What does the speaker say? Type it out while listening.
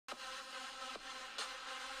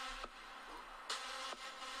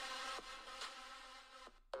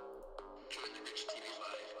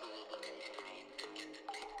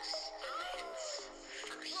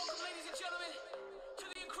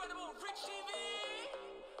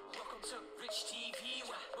Welcome to Rich TV.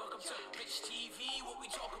 Welcome to Rich TV. What we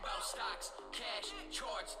talk about: stocks, cash,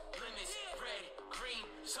 charts, limits, red, green,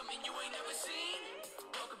 something you ain't never seen.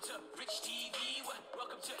 Welcome to Rich TV.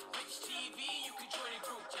 Welcome to Rich TV. You can join the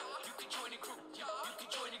group. You can join the group. You can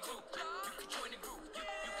join the group. You can join the group.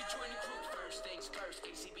 You can join the group. First things first,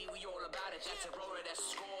 ACB, we all about it. That's Aurora, that's a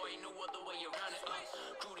score. Ain't no other way around it.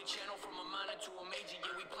 Grew the channel from a minor to a major.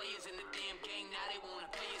 Yeah, we players in the damn game. Now they wanna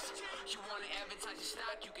pay us. You wanna advertise your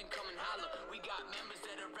stock? You can come and holler. We got members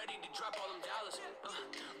that are ready to drop all them dollars.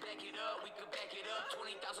 Back it up, we can back it up.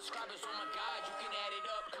 20,000 subscribers, oh my God, you can add it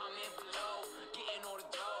up. Comment below, getting all the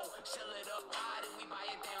dough. Sell it up high, then we buy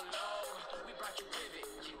it down low. We brought you pivot,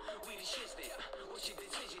 we the shits there. What's your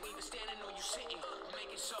decision? Either standing or you sitting.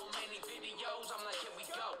 Making so many videos, I'm like, here we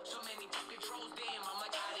go. So many fucking trolls, damn, I'm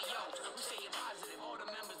like, adios. We staying positive, all the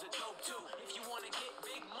members are dope too. If you wanna get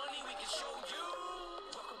big money, we can show you.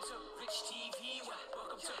 Welcome to Rich TV.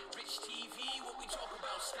 Welcome to Rich TV. What we talk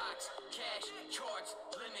about: stocks, cash, charts,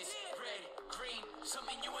 limits, red, green,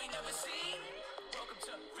 something you ain't never seen. Welcome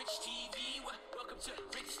to Rich TV. Welcome to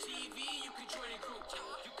Rich TV. You can join the group.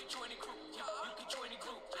 You can join the group. You can join the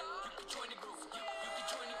group. You can join the group. You can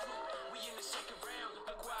join the group. We in the second round.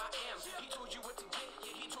 Look where I am. He told you what to get.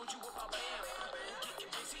 Yeah, he told you about Bam.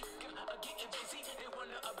 Getting busy. Getting busy. They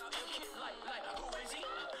wonder about him. Like, who is he?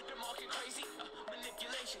 The market crazy.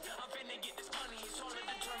 Manipulation. I'm finna get this money. It's all in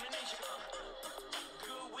determination.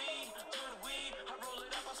 Good weed. I roll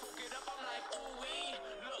it up. I smoke it up. I'm like, ooh wee.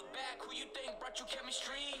 Look back. Who you think brought you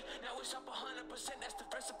chemistry? Now it's up 100%. That's the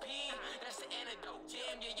recipe. That's the antidote.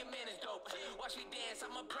 Damn, yeah, your man is dope. Watch me dance.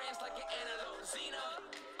 I'ma prance like an antelope. Zena,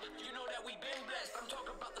 you know that we been blessed. I'm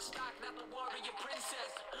talking about the stock, not the warrior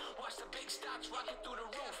princess. Watch the big stocks rocking through the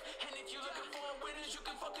roof. And if you're looking for winners, you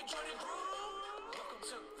can fucking join the group. Welcome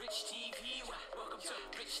to Rich TV. Welcome to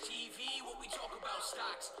Rich TV. What we talk about: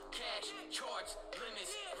 stocks, cash, charts,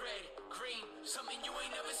 limits, red, green, something you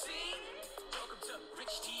ain't never seen. Welcome to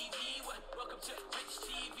Rich TV. Welcome to Rich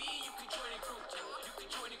TV. You can join the group. You can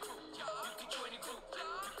join the group. You can join the group.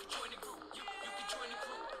 You can join the group. You can join the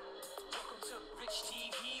group. Welcome to Rich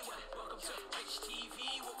TV. Welcome to Rich TV.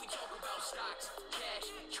 What we talk about: stocks, cash,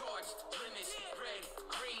 charts, limits, red,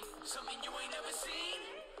 green, something you ain't never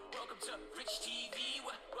seen. Welcome to Rich TV.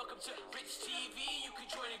 Welcome to Rich TV. You can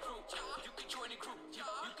join the group. You can join the group. You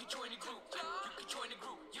can join the group. You can join the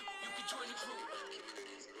group. You can join the group.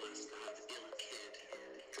 Community's blessed to have Ill Kid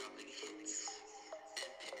dropping hits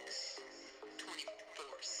and picks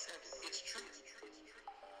 24/7. It's true.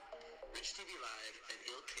 Rich TV Live and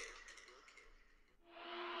Ill Kid.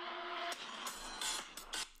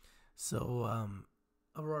 So,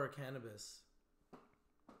 Aurora Cannabis,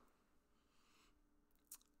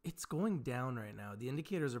 it's going down right now. The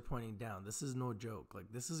indicators are pointing down. This is no joke.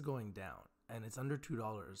 Like, this is going down. And it's under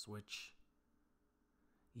 $2, which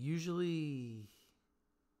usually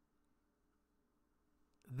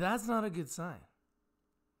that's not a good sign.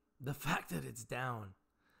 The fact that it's down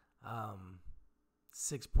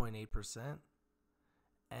 6.8%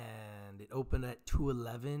 and it opened at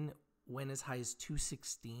 211, went as high as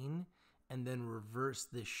 216, and then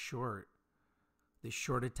reversed this short. This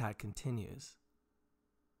short attack continues.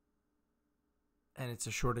 And it's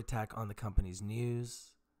a short attack on the company's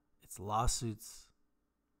news, its lawsuits.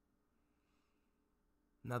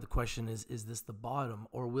 Now the question is this the bottom,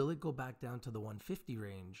 or will it go back down to the 150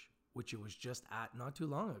 range, which it was just at not too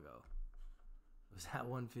long ago? It was at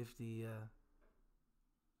 150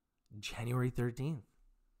 January 13th,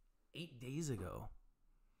 8 days ago.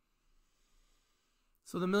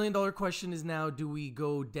 So the $1 million question is now, do we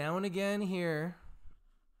go down again here?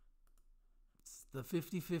 It's the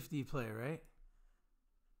 50-50 play, right?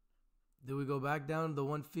 Do we go back down to the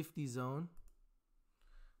 150 zone?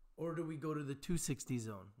 Or do we go to the 260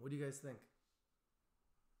 zone? What do you guys think?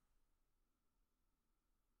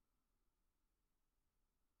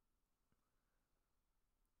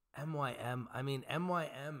 MYM. I mean,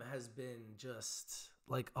 MYM has been just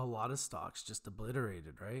like a lot of stocks just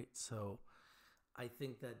obliterated, right? So I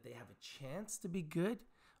think that they have a chance to be good,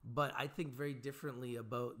 but I think very differently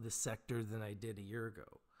about the sector than I did a year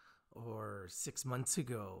ago or 6 months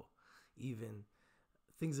ago. Even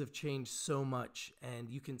things have changed so much, and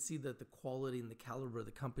you can see that the quality and the caliber of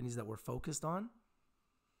the companies that we're focused on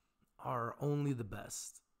are only the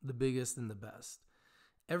best, the biggest and the best.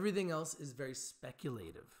 Everything else is very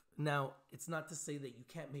speculative. Now, it's not to say that you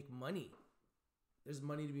can't make money. There's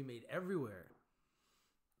money to be made everywhere.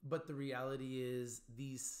 But the reality is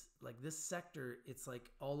this sector, it's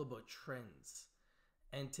like all about trends.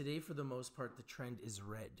 And today, for the most part, the trend is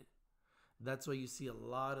red. That's why you see a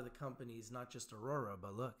lot of the companies, not just Aurora,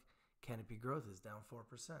 but look, Canopy Growth is down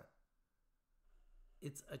 4%.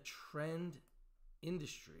 it's a trend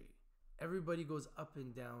industry. Everybody goes up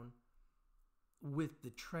and down with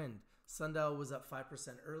the trend. Sundial was up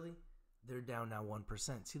 5% early. They're down now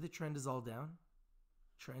 1%. See, the trend is all down.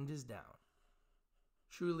 Trend is down.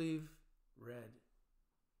 True Leaf, red.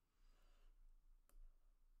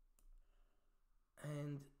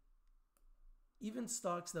 And even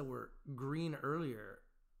stocks that were green earlier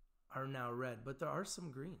are now red, but there are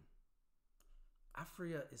some green.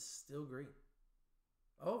 Afria is still green.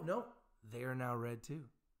 Oh, no, they are now red too.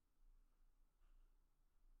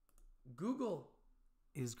 Google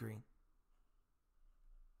is green.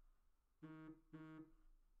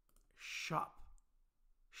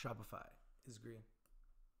 Shopify is green.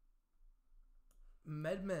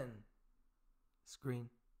 MedMen is green.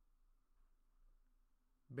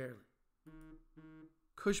 Barely.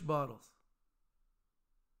 Kush bottles.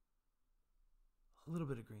 A little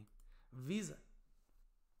bit of green. Visa.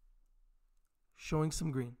 Showing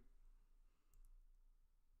some green.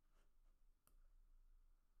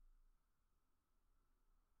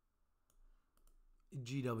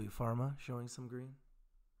 GW Pharma showing some green.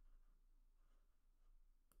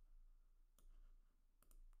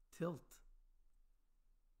 Tilt.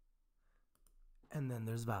 And then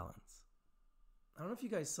there's Valence. I don't know if you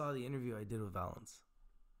guys saw the interview I did with Valence.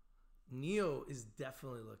 Neo is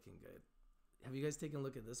definitely looking good. Have you guys taken a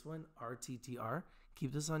look at this one? RTTR.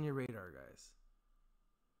 Keep this on your radar, guys.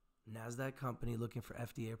 NASDAQ company looking for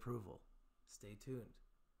FDA approval. Stay tuned.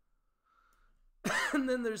 And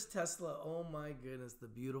then there's Tesla. Oh my goodness, the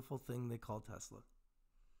beautiful thing they call Tesla.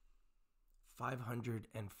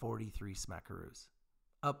 543 smackaroos.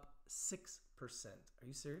 Up 6%. Are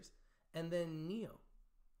you serious? And then Neo.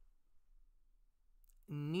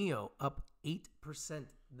 Neo up 8%.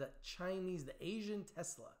 The Chinese, the Asian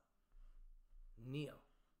Tesla. Neo.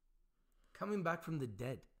 Coming back from the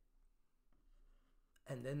dead.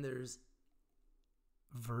 And then there's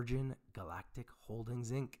Virgin Galactic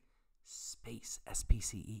Holdings Inc. Space,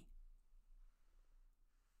 SPCE.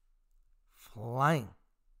 Flying.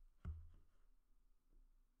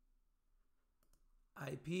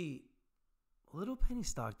 IP, a little penny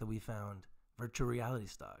stock that we found, virtual reality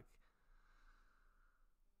stock.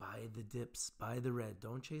 Buy the dips, buy the red,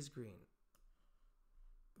 don't chase green.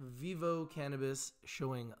 Vivo Cannabis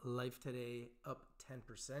showing life today up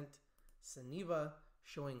 10%. Saniva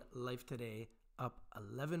showing life today up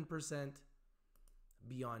 11%.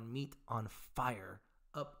 Beyond Meat on fire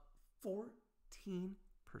up 14%.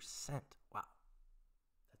 Wow,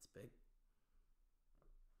 that's big.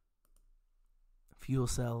 Fuel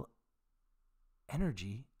Cell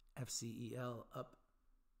Energy, FCEL, up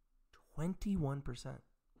 21%.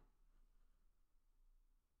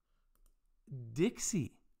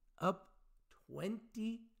 Dixie up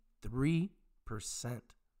 23%.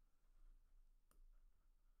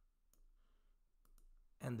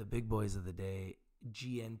 And the big boys of the day,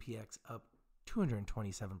 GNPX up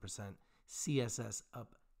 227%, CSS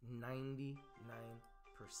up 99%.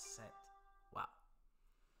 Wow.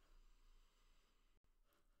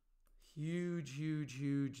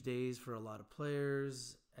 Huge days for a lot of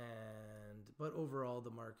players, but overall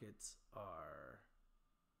the markets are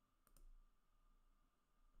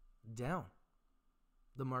down.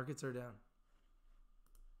 The markets are down.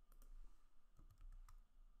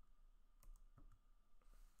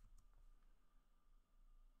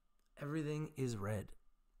 Everything is red.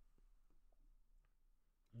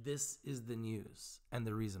 This is the news and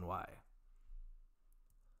the reason why.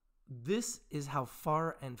 This is how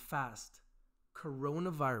far and fast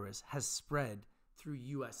coronavirus has spread through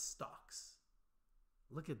US stocks.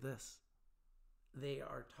 Look at this. They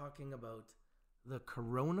are talking about the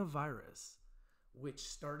coronavirus, which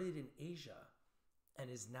started in Asia and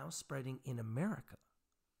is now spreading in America.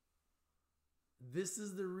 This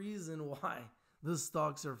is the reason why the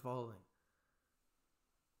stocks are falling.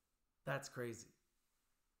 That's crazy.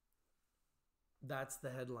 That's the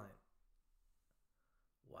headline.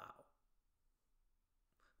 Wow.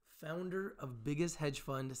 Founder of biggest hedge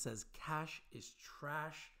fund says cash is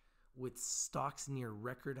trash with stocks near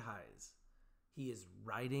record highs. He is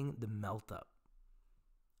riding the melt up.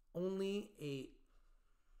 Only a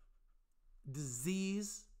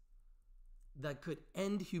disease that could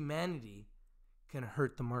end humanity can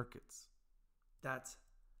hurt the markets. That's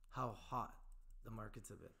how hot the markets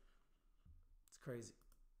have been. It's crazy.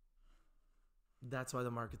 That's why the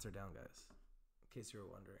markets are down, guys, in case you were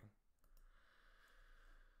wondering.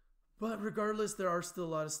 But regardless, there are still a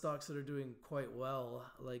lot of stocks that are doing quite well,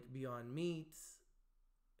 like Beyond Meat.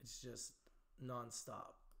 It's just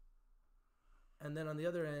nonstop. And then on the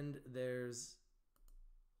other end, there's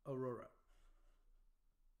Aurora.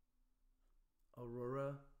 Aurora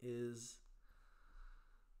is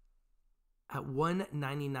at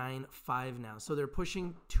 $1.99.5 now. So they're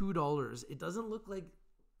pushing $2. It doesn't look like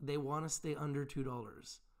they want to stay under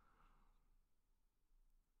 $2.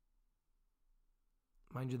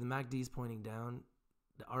 Mind you, the MACD is pointing down.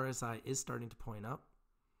 The RSI is starting to point up.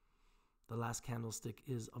 The last candlestick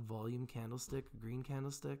is a volume candlestick, a green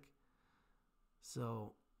candlestick.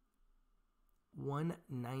 So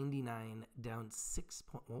 199 down 6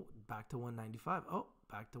 point. Oh, back to 195. Oh,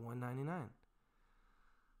 back to 199.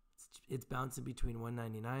 It's bouncing between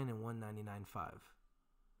 199 and 199.5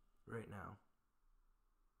 right now.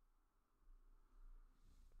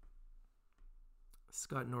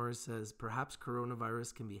 Scott Norris says, perhaps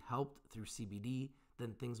coronavirus can be helped through CBD,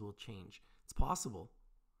 then things will change. It's possible.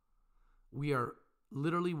 We are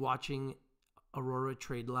literally watching Aurora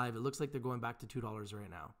trade live. It looks like they're going back to $2 right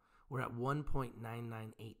now. We're at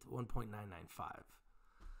 1.998, 1.995.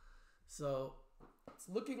 So it's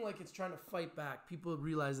looking like it's trying to fight back. People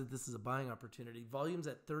realize that this is a buying opportunity. Volume's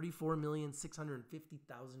at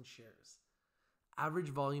 34,650,000 shares. Average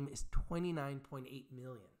volume is 29.8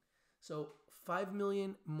 million. So 5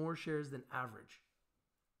 million more shares than average.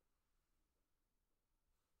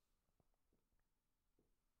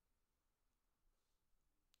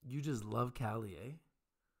 You just love Cali, eh?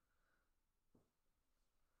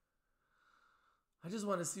 I just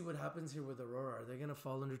want to see what happens here with Aurora. Are they going to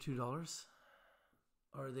fall under $2?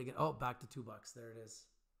 Or are they going to... Oh, back to $2. There it is.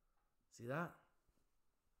 See that?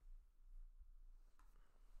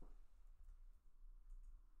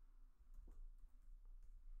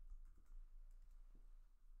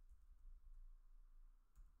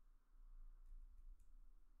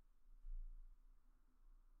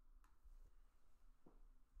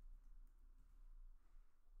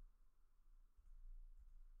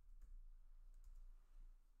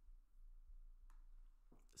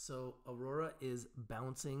 So Aurora is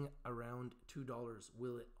bouncing around $2.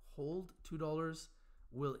 Will it hold $2?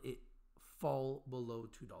 Will it fall below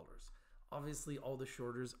 $2? Obviously, all the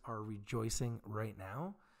shorters are rejoicing right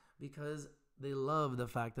now because they love the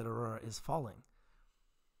fact that Aurora is falling.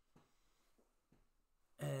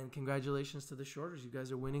 And congratulations to the shorters. You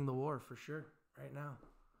guys are winning the war for sure right now.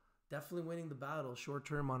 Definitely winning the battle short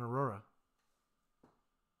term on Aurora.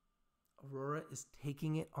 Aurora is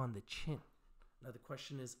taking it on the chin. Now the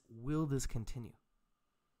question is, will this continue?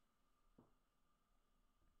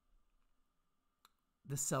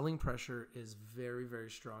 The selling pressure is very, very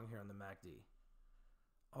strong here on the MACD.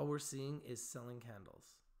 All we're seeing is selling candles.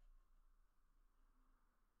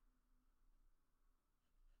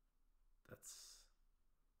 That's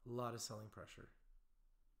a lot of selling pressure.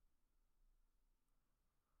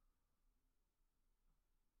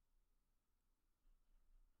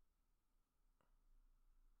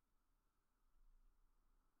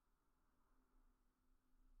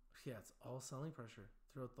 Yeah, it's all selling pressure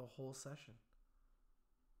throughout the whole session.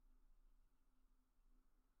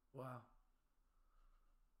 Wow.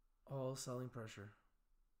 All selling pressure.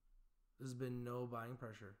 There's been no buying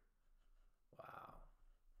pressure. Wow.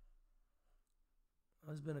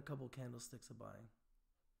 There's been a couple candlesticks of buying.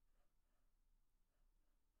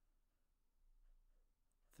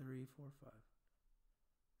 3, 4, 5,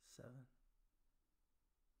 7.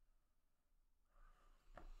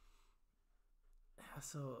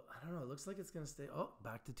 So, I don't know. It looks like it's going to stay. Oh,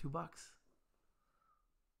 back to $2.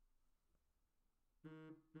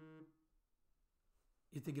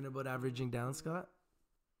 You thinking about averaging down, Scott?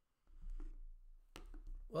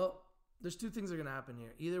 Well, there's two things that are going to happen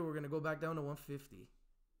here. Either we're going to go back down to 150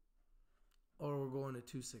 or we're going to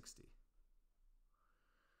 260.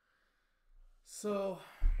 So,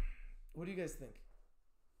 what do you guys think?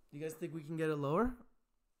 Do you guys think we can get it lower?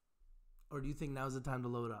 Or do you think now's the time to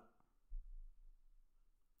load up?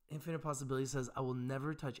 Infinite Possibility says, I will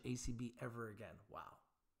never touch ACB ever again. Wow.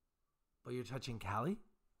 But you're touching Cali?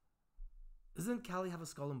 Doesn't Cali have a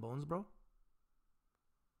skull and bones, bro?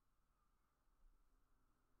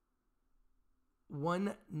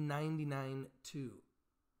 199.2.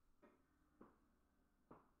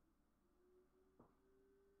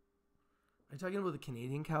 Are you talking about the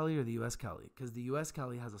Canadian Cali or the US Cali? Because the US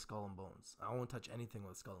Cali has a skull and bones. I won't touch anything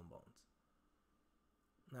with skull and bones.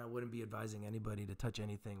 I wouldn't be advising anybody to touch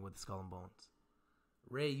anything with skull and bones.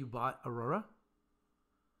 Ray, you bought Aurora?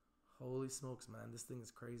 Holy smokes, man. This thing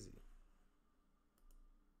is crazy.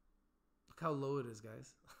 Look how low it is,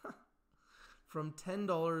 guys. From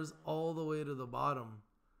 $10 all the way to the bottom.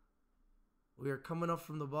 We are coming up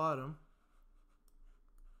from the bottom.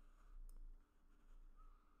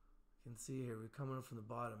 You can see here, we're coming up from the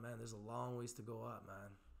bottom. Man, there's a long ways to go up,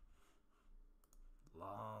 man.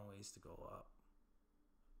 Long ways to go up.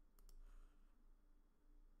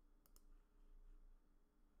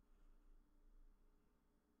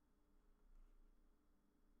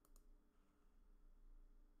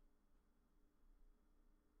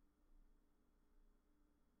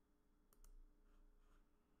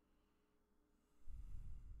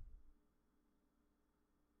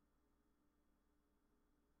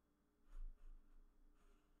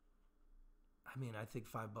 I mean, I think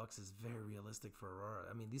 $5 is very realistic for Aurora.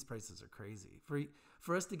 I mean, these prices are crazy.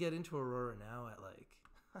 For us to get into Aurora now at like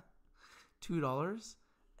 $2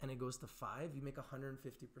 and it goes to 5, you make 150%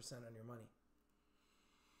 on your money.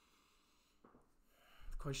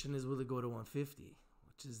 The question is, will it go to 150,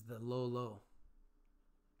 which is the low?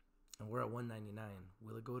 And we're at 199.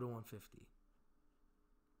 Will it go to 150?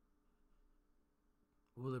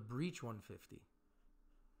 Will it breach 150?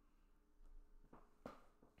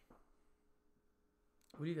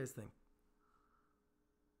 What do you guys think?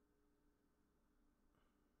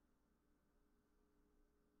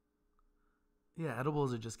 Yeah,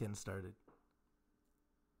 edibles are just getting started.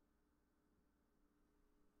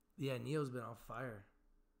 Yeah, Neo's been on fire.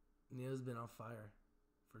 Neo's been on fire,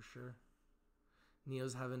 for sure.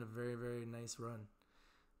 Neo's having a very, very nice run.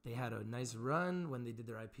 They had a nice run when they did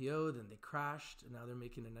their IPO, then they crashed, and now they're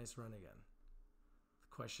making a nice run again.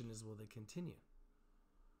 The question is, will they continue?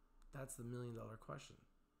 That's the $1,000,000 question.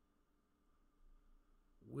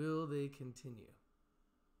 Will they continue?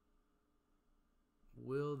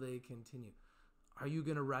 Will they continue? Are you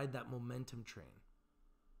going to ride that momentum train?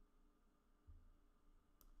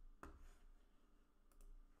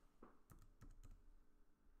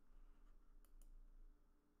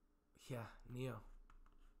 Yeah, Neo.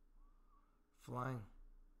 Flying.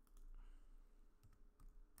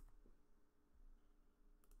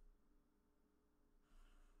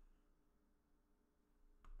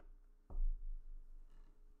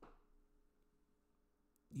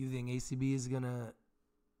 You think ACB is going to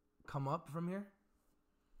come up from here?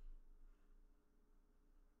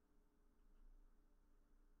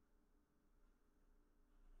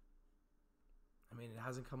 I mean, it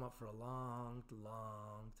hasn't come up for a long,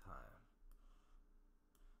 long time.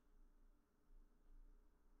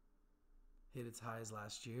 Hit its highs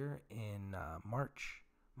last year in March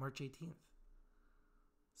 18th.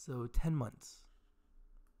 So 10 months.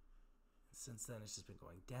 Since then, it's just been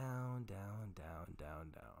going down, down, down, down,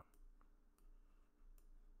 down.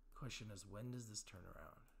 Question is, when does this turn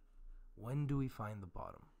around? When do we find the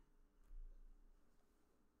bottom?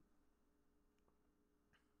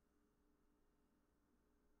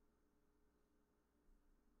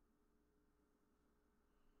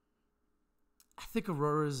 I think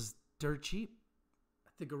Aurora's dirt cheap.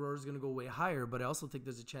 I think Aurora's going to go way higher, but I also think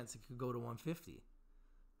there's a chance it could go to 150,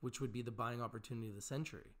 which would be the buying opportunity of the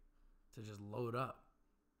century to just load up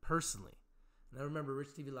personally. Now remember, Rich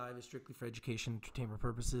TV Live is strictly for education, entertainment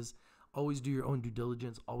purposes. Always do your own due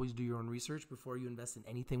diligence. Always do your own research before you invest in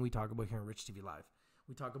anything we talk about here on Rich TV Live.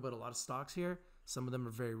 We talk about a lot of stocks here. Some of them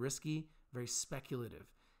are very risky, very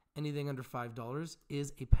speculative. Anything under $5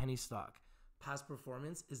 is a penny stock. Past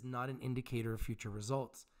performance is not an indicator of future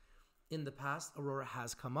results. In the past, Aurora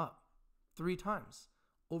has come up 3 times,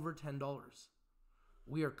 over $10.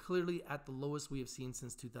 We are clearly at the lowest we have seen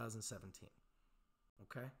since 2017.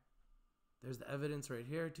 Okay? There's the evidence right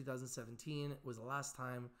here. 2017 was the last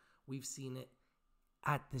time we've seen it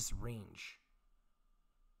at this range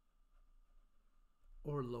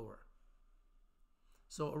or lower.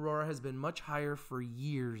 So Aurora has been much higher for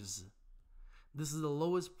years. This is the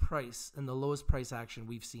lowest price and the lowest price action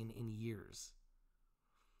we've seen in years.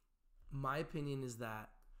 My opinion is that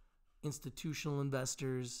institutional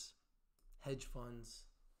investors, hedge funds,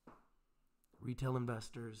 retail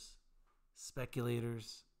investors,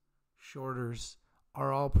 speculators, shorters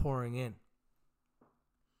are all pouring in.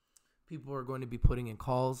 People are going to be putting in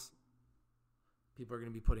calls. People are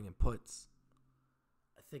going to be putting in puts.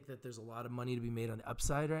 I think that there's a lot of money to be made on the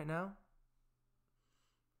upside right now.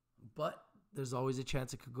 But there's always a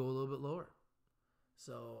chance it could go a little bit lower.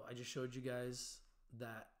 So I just showed you guys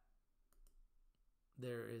that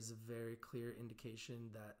there is a very clear indication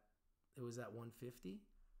that it was at 150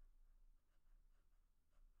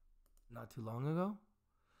 not too long ago.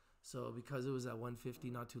 So because it was at 150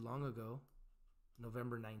 not too long ago,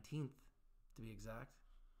 November 19th to be exact,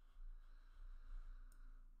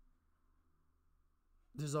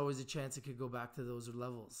 there's always a chance it could go back to those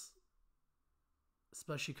levels.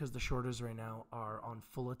 Especially because the shorters right now are on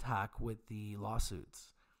full attack with the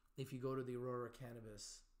lawsuits. If you go to the Aurora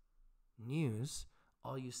Cannabis news,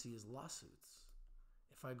 all you see is lawsuits.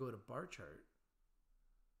 If I go to bar chart,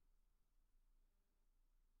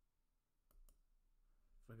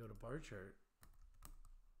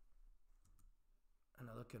 and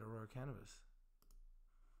I look at Aurora Cannabis,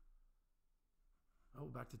 oh,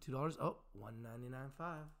 back to $2. Oh,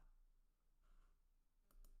 $199.5.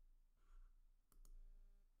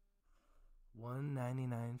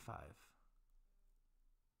 $199.5.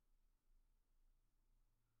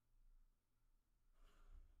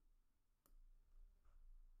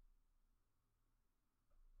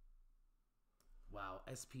 Wow,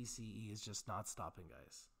 SPCE is just not stopping,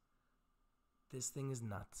 guys. This thing is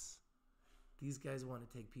nuts. These guys want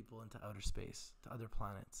to take people into outer space, to other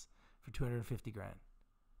planets, for 250 grand.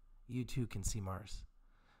 You too can see Mars.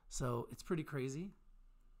 So it's pretty crazy.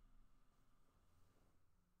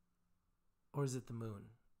 Or is it the moon?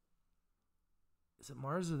 Is it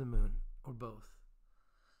Mars or the moon? Or both?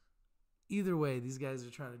 Either way, these guys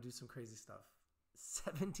are trying to do some crazy stuff.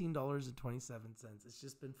 $17.27. It's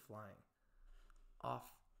just been flying off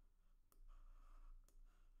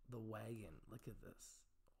the wagon. Look at this.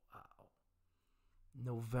 Wow.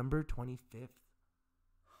 November 25th.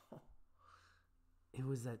 It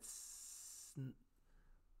was at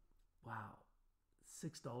wow,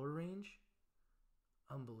 $6 range.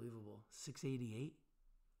 Unbelievable. $6.88,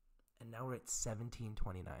 and now we're at $17.29.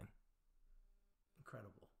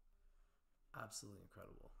 Incredible. Absolutely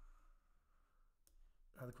incredible.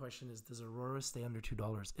 Now the question is, does Aurora stay under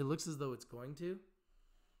 $2? It looks as though it's going to,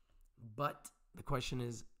 but the question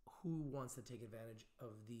is, who wants to take advantage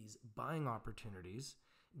of these buying opportunities,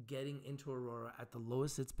 getting into Aurora at the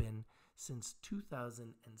lowest it's been since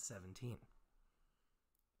 2017?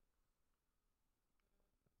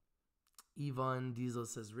 Yvonne Diesel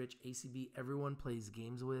says, Rich, ACB, everyone plays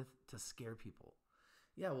games with to scare people.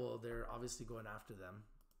 Yeah, well, they're obviously going after them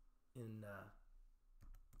in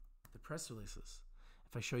the press releases.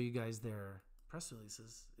 If I show you guys their press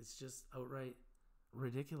releases, it's just outright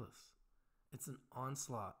ridiculous. It's an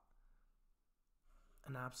onslaught.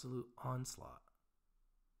 An absolute onslaught.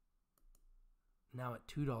 Now at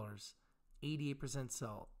 $2, 88%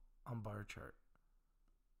 sell on bar chart.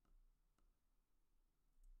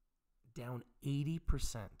 Down 80%.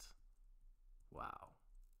 Wow.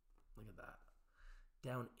 Look at that.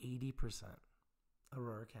 Down 80%.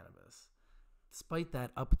 Aurora Cannabis. Despite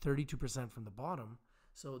that, up 32% from the bottom.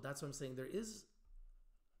 So that's what I'm saying. There is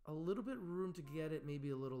a little bit room to get it maybe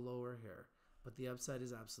a little lower here. But the upside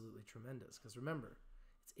is absolutely tremendous. Because remember,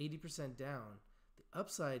 it's 80% down. The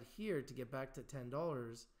upside here to get back to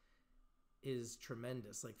 $10 is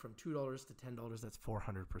tremendous. Like from $2 to $10, that's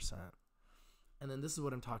 400%. And then this is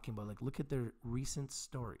what I'm talking about. Like, look at their recent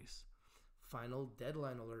stories. Final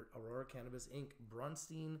deadline alert. Aurora Cannabis Inc.,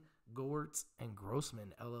 Bronstein, Goertz, and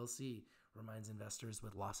Grossman LLC reminds investors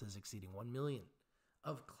with losses exceeding $1 million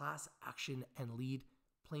of class action and lead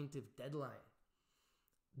plaintiff deadline.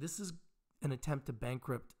 This is an attempt to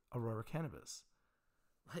bankrupt Aurora Cannabis.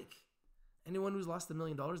 Like, anyone who's lost $1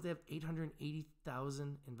 million, they have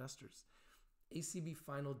 880,000 investors. ACB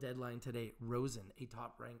final deadline today. Rosen, a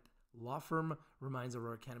top-ranked law firm, reminds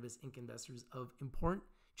Aurora Cannabis Inc. investors of important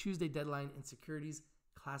Tuesday deadline in securities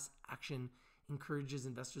class action, encourages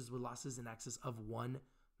investors with losses in excess of $1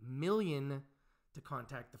 million to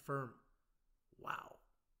contact the firm. Wow.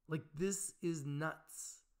 Like, this is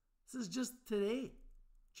nuts. This is just today.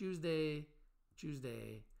 Tuesday.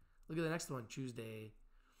 Look at the next one, Tuesday.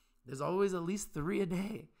 There's always at least 3 a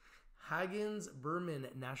day. Hagens Berman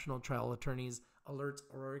National Trial Attorneys alerts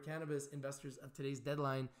Aurora Cannabis investors of today's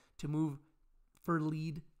deadline to move for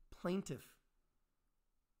lead plaintiff.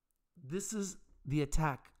 This is the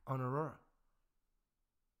attack on Aurora.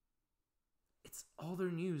 It's all their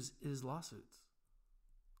news is lawsuits.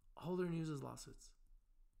 All their news is lawsuits.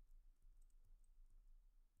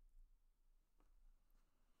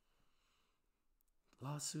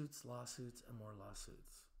 Lawsuits, and more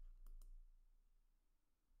lawsuits.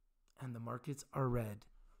 And the markets are red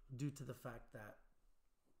due to the fact that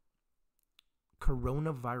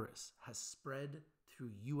coronavirus has spread through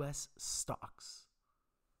U.S. stocks.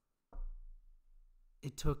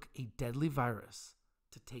 It took a deadly virus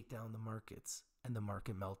to take down the markets and the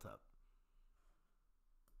market melt up.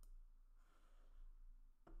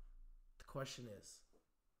 The question is,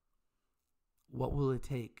 what will it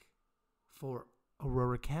take for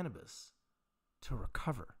Aurora Cannabis to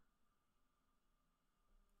recover?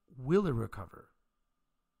 Will it recover?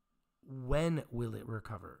 When will it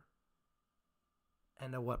recover?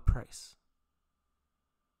 And at what price?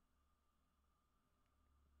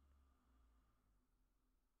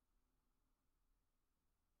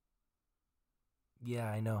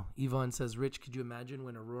 Yeah, I know. Yvonne says, Rich, could you imagine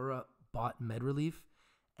when Aurora bought MedRelief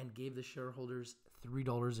and gave the shareholders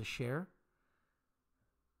 $3 a share?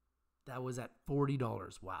 That was at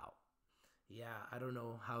 $40. Wow. Yeah, I don't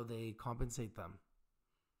know how they compensate them.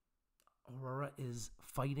 Aurora is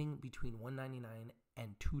fighting between $1.99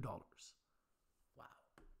 and $2. Wow.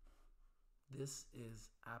 This is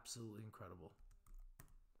absolutely incredible.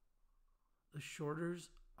 The shorters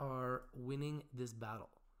are winning this battle.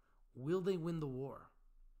 Will they win the war?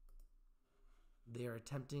 They are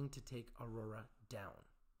attempting to take Aurora down.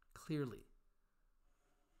 Clearly.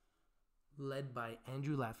 led by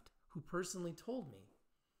Andrew Left, who personally told me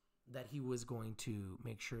that he was going to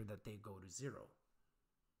make sure that they go to zero.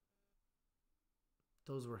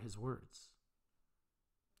 Those were his words.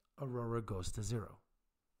 Aurora goes to zero.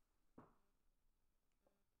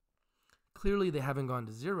 Clearly, they haven't gone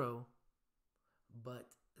to zero, but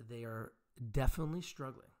they are definitely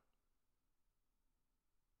struggling.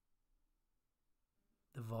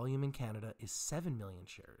 The volume in Canada is 7 million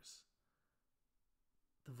shares.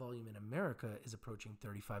 The volume in America is approaching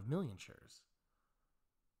 35 million shares.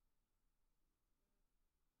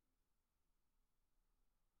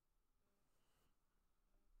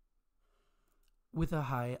 With a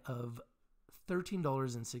high of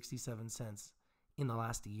 $13.67 in the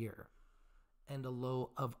last year and a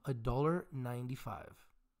low of $1.95.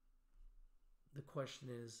 The question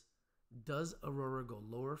is, does Aurora go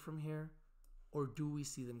lower from here, or do we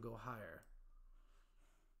see them go higher?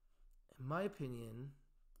 In my opinion,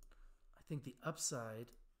 I think the upside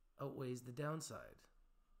outweighs the downside.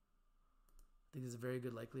 I think there's a very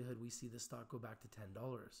good likelihood we see the stock go back to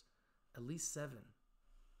 $10, at least $7.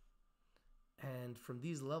 And from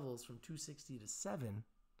these levels, from 260 to 7,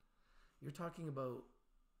 you're talking about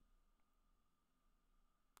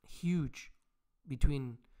huge,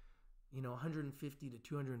 between 150 to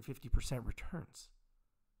 250% returns.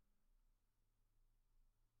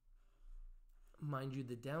 Mind you,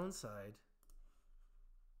 the downside,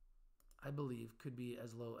 I believe, could be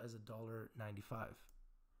as low as $1.95,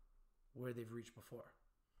 where they've reached before.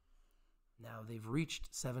 Now, they've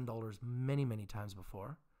reached $7 many, many times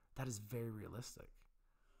before. That is very realistic.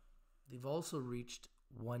 They've also reached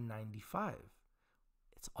 $1.95.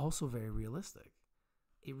 It's also very realistic.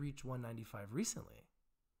 It reached $1.95 recently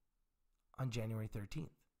on January 13th.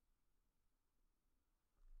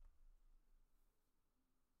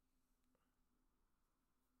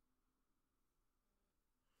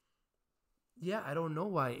 Yeah, I don't know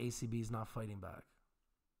why ACB is not fighting back.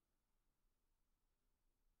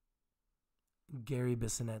 Gary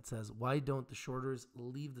Bissonette says, why don't the shorters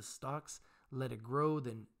leave the stocks, let it grow,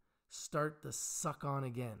 then start the suck on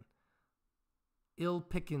again? Ill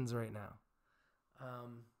pickings right now.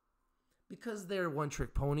 Because they're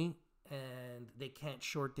one-trick pony and they can't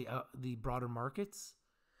short the broader markets.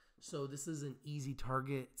 So this is an easy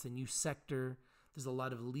target. It's a new sector. There's a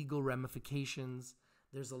lot of legal ramifications.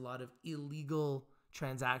 There's a lot of illegal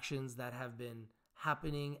transactions that have been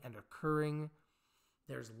happening and occurring.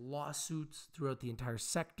 There's lawsuits throughout the entire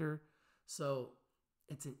sector. So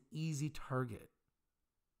it's an easy target.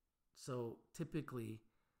 So typically,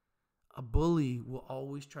 a bully will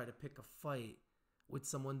always try to pick a fight with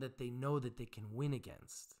someone that they know that they can win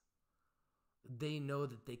against. They know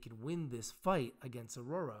that they can win this fight against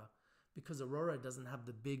Aurora because Aurora doesn't have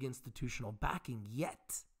the big institutional backing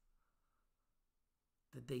yet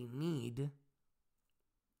that they need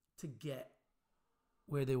to get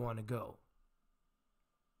where they want to go.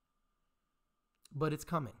 But it's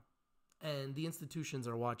coming. And the institutions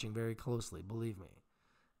are watching very closely, believe me.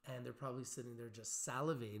 And they're probably sitting there just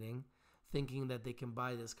salivating, thinking that they can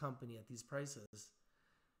buy this company at these prices,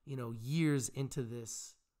 years into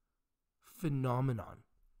this phenomenon,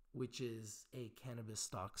 which is a cannabis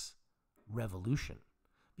stocks revolution.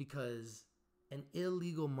 Because an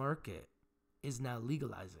illegal market is now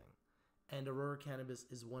legalizing. And Aurora Cannabis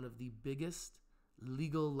is one of the biggest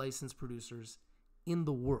legal licensed producers in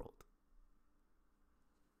the world.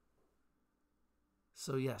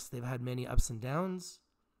 So yes, they've had many ups and downs,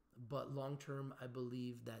 but long term, I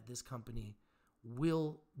believe that this company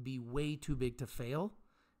will be way too big to fail,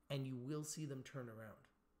 and you will see them turn around.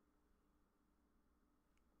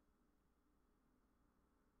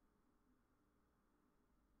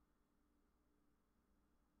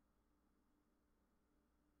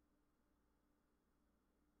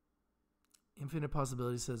 Infinite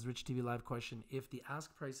Possibility says, Rich TV Live question, if the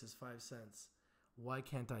ask price is 5 cents, why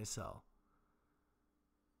can't I sell?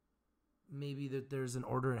 Maybe that there's an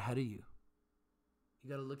order ahead of you. You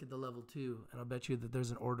got to look at the level 2, and I'll bet you that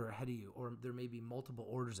there's an order ahead of you, or there may be multiple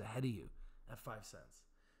orders ahead of you at 5 cents.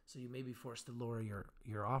 So you may be forced to lower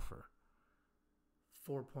your offer.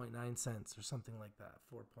 4.9 cents or something like that,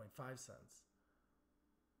 4.5 cents.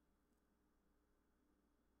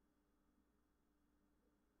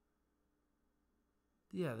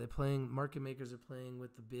 Yeah, market makers are playing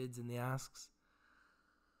with the bids and the asks.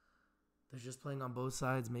 They're just playing on both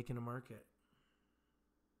sides, making a market.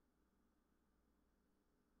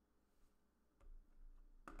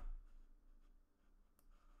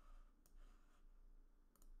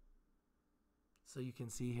 So you can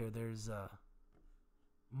see here, there's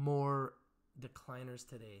more decliners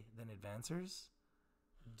today than advancers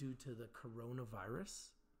due to the coronavirus.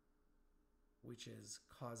 which is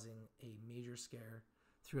causing a major scare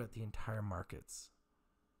throughout the entire markets.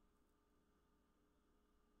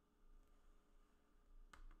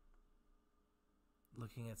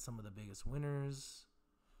 Looking at some of the biggest winners,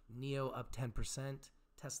 NIO up 10%,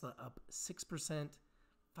 Tesla up 6%,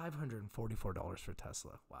 $544 for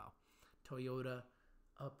Tesla. Wow. Toyota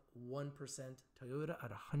up 1%, Toyota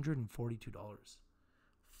at $142.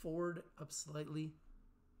 Ford up slightly.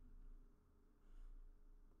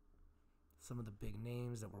 Some of the big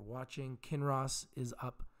names that we're watching. Kinross is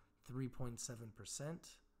up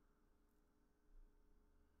 3.7%.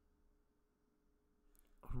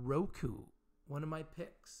 Roku, one of my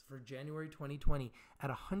picks for January 2020 at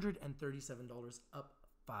 $137, up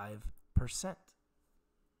 5%.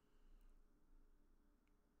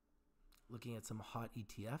 Looking at some hot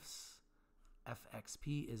ETFs,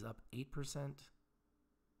 FXP is up 8%.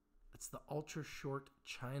 It's the ultra short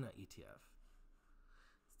China ETF.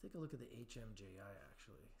 Let's take a look at the HMJI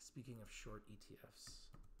actually. Speaking of short ETFs.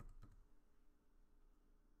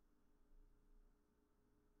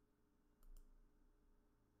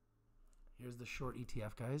 Here's the short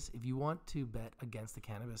ETF, guys. If you want to bet against the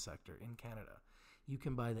cannabis sector in Canada, you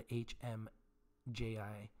can buy the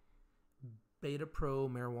HMJI Beta Pro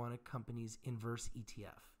Marijuana Company's Inverse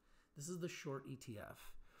ETF. This is the short ETF.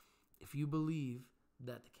 If you believe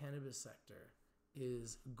that the cannabis sector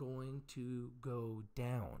is going to go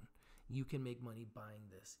down, you can make money buying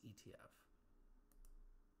this ETF.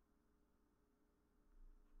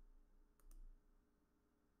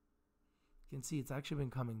 You can see it's actually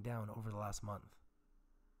been coming down over the last month.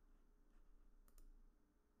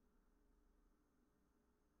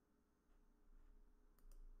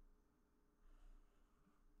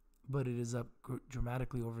 But it is up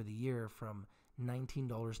dramatically over the year from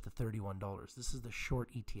 $19 to $31. This is the short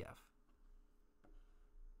ETF.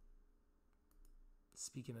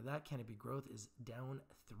 Speaking of that, Canopy Growth is down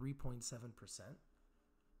 3.7%.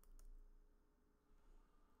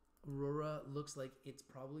 Aurora looks like it's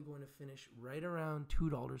probably going to finish right around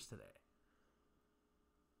 $2 today.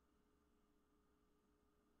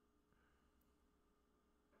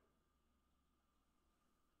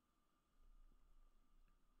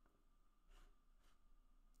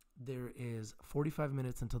 There is 45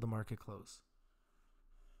 minutes until the market close.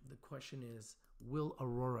 The question is, will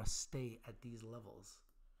Aurora stay at these levels?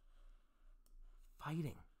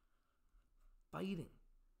 Fighting.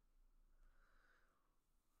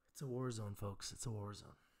 It's a war zone, folks. It's a war zone.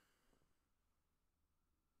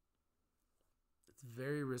 It's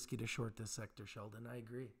very risky to short this sector, Sheldon. I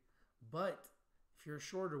agree. But if you're a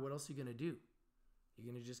shorter, what else are you going to do?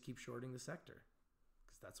 You're going to just keep shorting the sector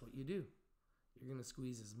because that's what you do. You're going to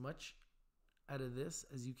squeeze as much out of this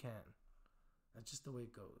as you can. That's just the way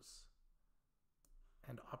it goes.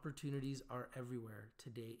 And opportunities are everywhere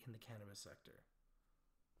today in the cannabis sector.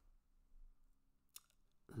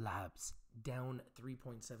 Labs down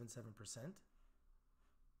 3.77%.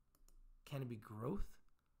 Canopy Growth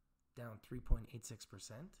down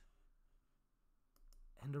 3.86%.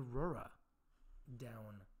 And Aurora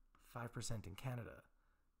down 5% in Canada,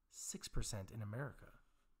 6% in America.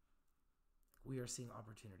 We are seeing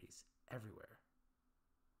opportunities everywhere.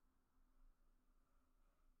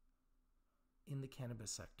 In the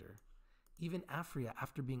cannabis sector, even Aphria,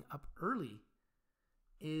 after being up early,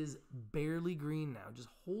 is barely green now, just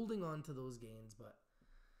holding on to those gains, but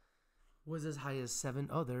was as high as 7.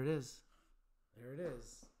 Oh, there it is. There it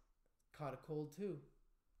is. Caught a cold too,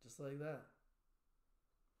 just like that.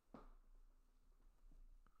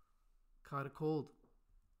 Caught a cold.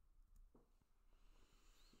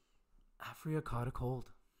 Aphria caught a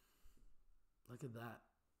cold. Look at that.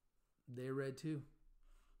 They read too.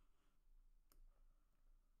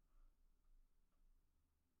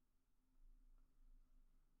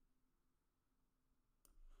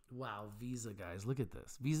 Wow, Visa, guys. Look at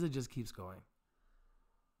this. Visa just keeps going.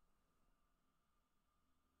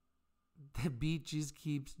 The beat just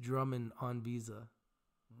keeps drumming on Visa.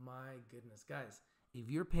 My goodness. Guys, if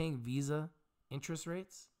you're paying Visa interest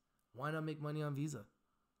rates, why not make money on Visa?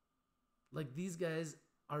 Like, these guys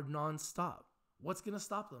are non-stop. What's going to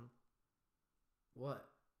stop them? What?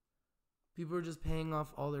 People are just paying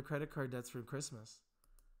off all their credit card debts for Christmas.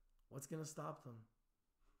 What's going to stop them?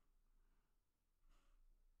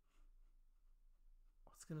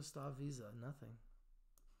 What's going to stop Visa? Nothing.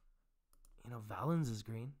 You know, Valens is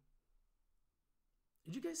green.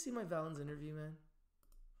 Did you guys see my Valens interview, man?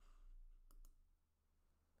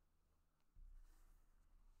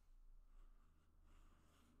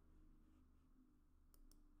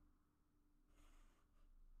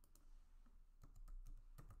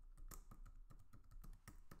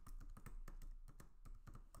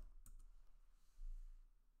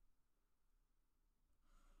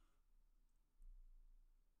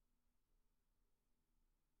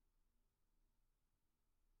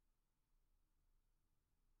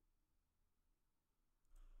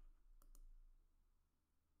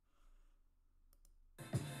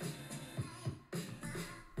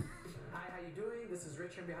 This is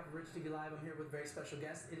Rich on behalf of Rich TV Live. I'm here with a very special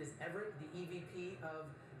guest. It is Everett, the EVP of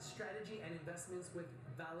Strategy and Investments with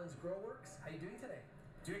Valens Growworks. How are you doing today?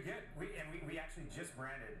 Doing good. We actually just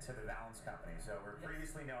branded to the Valens Company. So we're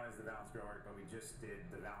previously known as the Valens Growworks, but we just did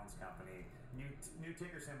the Valens Company. New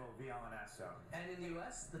ticker symbol, VLNS. So. And in the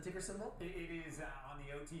US, the ticker symbol? It is on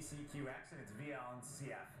the OTCQX, and it's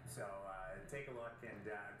VLNCF. So take a look, and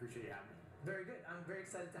I appreciate you having me. Very good. I'm very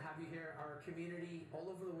excited to have you here. Our community all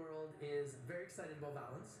over the world is very excited about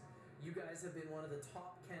Valens. You guys have been one of the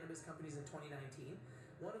top cannabis companies in 2019.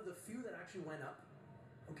 One of the few that actually went up.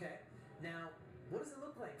 Okay. Now, what does it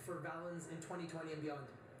look like for Valens in 2020 and beyond?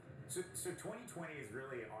 So 2020 is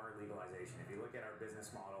really our legalization. If you look at our business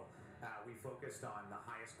model, we focused on the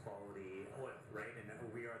highest quality oil, right? And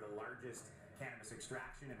we are the largest cannabis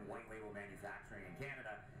extraction and white label manufacturing in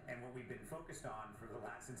Canada. And what we've been focused on for the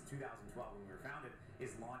last, since 2012 when we were founded,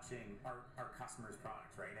 is launching our customers'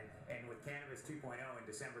 products, right? And with Cannabis 2.0 in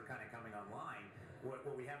December kind of coming online, what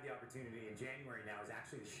we have the opportunity in January now is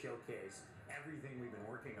actually to showcase everything we've been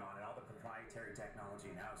working on and all the proprietary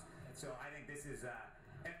technology in-house. So I think this is,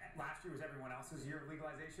 last year was everyone else's year of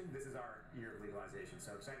legalization. This is our year of legalization.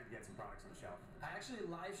 So excited to get some products on the shelf. I actually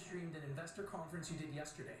live streamed an investor conference you did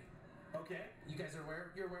yesterday. Okay. You guys are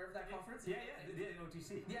aware? You're aware of that conference? Yeah,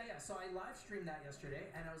 OTC. Yeah. So I live streamed that yesterday,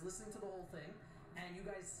 and I was listening to the whole thing. And you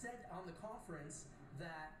guys said on the conference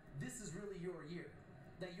that this is really your year,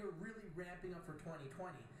 that you're really ramping up for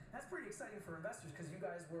 2020. That's pretty exciting for investors because you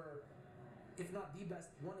guys were, if not the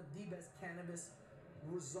best, one of the best cannabis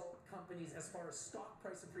result companies as far as stock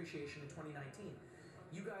price appreciation in 2019.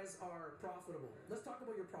 You guys are profitable. Let's talk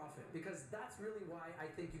about your profit because that's really why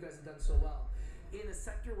I think you guys have done so well. In a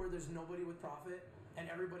sector where there's nobody with profit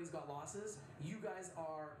and everybody's got losses, you guys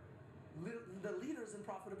are the leaders in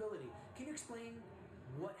profitability. Can you explain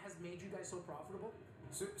what has made you guys so profitable?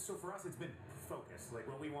 So for us, it's been focus. Like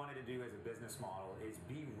what we wanted to do as a business model is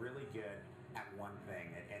be really good at one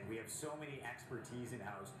thing. And we have so many expertise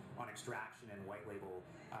in-house on extraction and white label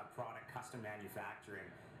product, custom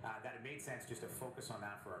manufacturing, that it made sense just to focus on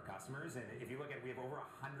that for our customers. And if you look at it, we have over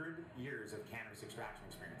 100 years of cannabis extraction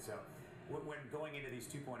experience. So when going into these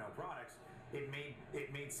 2.0 products, it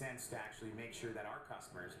made sense to actually make sure that our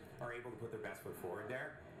customers are able to put their best foot forward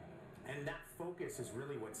there. And that focus is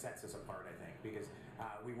really what sets us apart, I think, because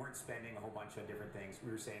we weren't spending a whole bunch of different things.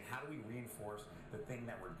 We were saying, how do we reinforce the thing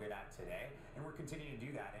that we're good at today? And we're continuing to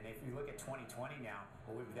do that. And if you look at 2020 now,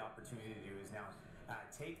 what we have the opportunity to do is now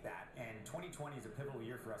take that. And 2020 is a pivotal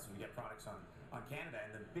year for us when we get products on Canada.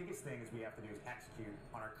 And the biggest thing is we have to do is execute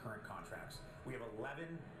on our current contracts. We have 11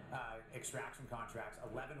 extraction contracts,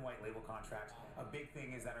 11 white label contracts. A big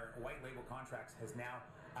thing is that our white label contracts has now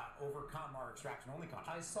overcome our extraction only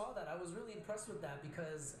contracts. I saw that. I was really impressed with that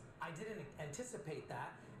because I didn't anticipate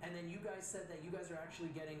that. And then you guys said that you guys are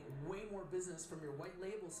actually getting way more business from your white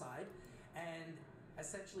label side and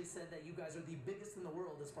essentially said that you guys are the biggest in the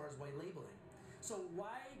world as far as white labeling. So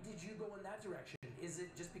why did you go in that direction? Is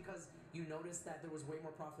it just because you noticed that there was way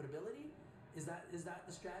more profitability? Is that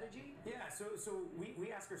the strategy? Yeah, so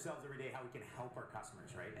we ask ourselves every day how we can help our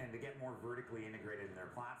customers, right? And to get more vertically integrated in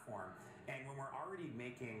their platform. And when we're already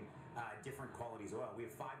making different qualities oil, we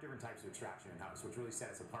have 5 different types of extraction in-house, which really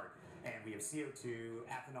set us apart. And we have CO2,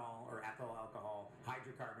 ethanol or ethyl alcohol,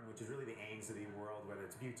 hydrocarbon, which is really the Ains of the world, whether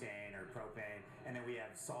it's butane or propane. And then we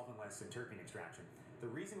have solventless and terpene extraction. The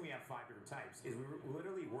reason we have 5 different types is we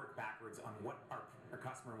literally work backwards on what our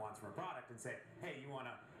customer wants from a product and say, hey, you want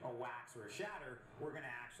a wax or a shatter, we're going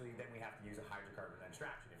to actually, then we have to use a hydrocarbon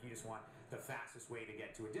extraction. If you just want the fastest way to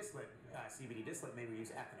get to a distillate, CBD distillate, maybe we use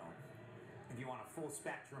ethanol. If you want a full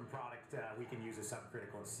spectrum product, we can use a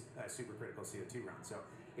subcritical, supercritical CO2 round. So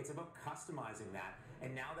it's about customizing that.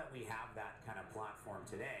 And now that we have that kind of platform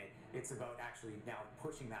today, it's about actually now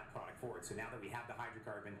pushing that product forward. So now that we have the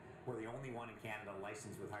hydrocarbon, we're the only one in Canada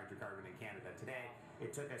licensed with hydrocarbon in Canada today.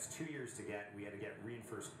 It took us 2 years to get. We had to get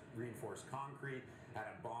reinforced concrete, had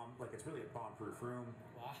a bomb, like it's really a bomb-proof room.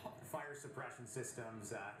 Wow. Fire suppression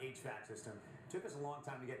systems, HVAC system. Took us a long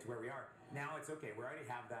time to get to where we are. Now it's okay. We already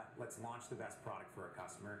have that. Let's launch the best product for our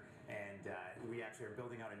customer. And we actually are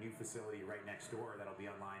building out a new facility right next door that'll be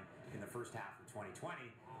online in the first half of 2020.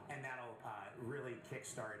 And that'll really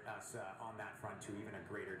kickstart us on that front to even a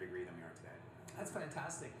greater degree than we are today. That's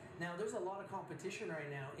fantastic. Now, there's a lot of competition right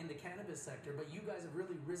now in the cannabis sector, but you guys have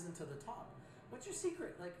really risen to the top. What's your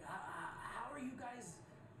secret? Like, how are you guys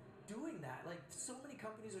doing that? Like, so many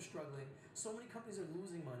companies are struggling. So many companies are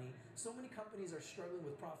losing money. So many companies are struggling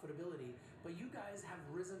with profitability. But you guys have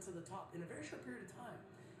risen to the top in a very short period of time.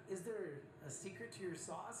 Is there a secret to your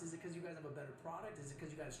sauce? Is it because you guys have a better product? Is it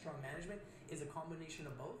because you guys have strong management? Is it a combination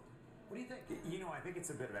of both? What do you think? You know, I think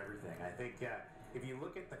it's a bit of everything. I think if you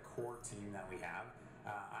look at the core team that we have,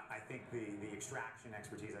 I think the extraction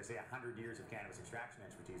expertise, I say 100 years of cannabis extraction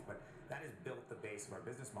expertise, but that has built the base of our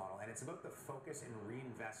business model. And it's about the focus and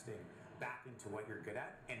reinvesting back into what you're good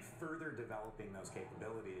at and further developing those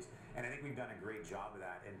capabilities. And I think we've done a great job of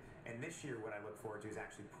that. And this year, what I look forward to is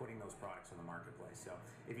actually putting those products on the marketplace. So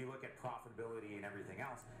if you look at profitability and everything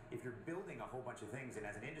else, if you're building a whole bunch of things, and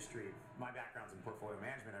as an industry, my background's in portfolio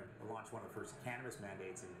management, I launched one of the first cannabis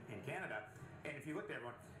mandates in Canada. And if you looked at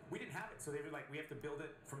everyone, we didn't have it. So they were like, we have to build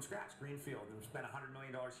it from scratch, greenfield, and spend $100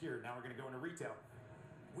 million here. Now we're going to go into retail.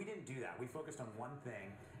 We didn't do that. We focused on one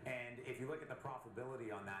thing. And if you look at the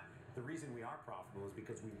profitability on that, the reason we are profitable is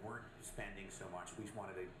because we weren't spending so much. We just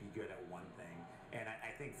wanted to be good at one thing. And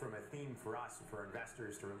I think from a theme for us, for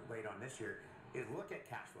investors to relate on this year, is look at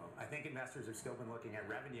cash flow. I think investors have still been looking at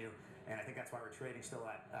revenue, and I think that's why we're trading still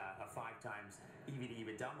at a 5 times EV to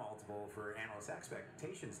EBITDA multiple for analyst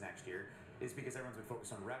expectations next year, is because everyone's been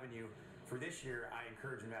focused on revenue. For this year, I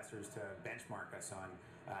encourage investors to benchmark us on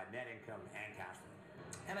net income and cash flow.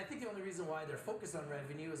 And I think the only reason why they're focused on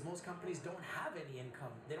revenue is most companies don't have any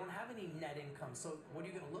income. They don't have any net income. So what are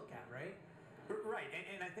you going to look at, right? Right,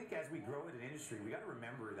 and I think as we grow as an industry, we got to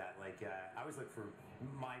remember that, like, I always look for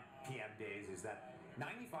my PM days is that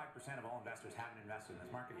 95% of all investors haven't invested in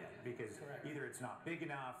this market yet because Correct. Either it's not big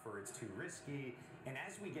enough or it's too risky. And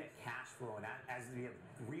as we get cash flow and as we have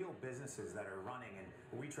real businesses that are running, and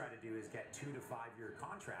what we try to do is get 2 to 5 year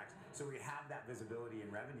contracts so we have that visibility in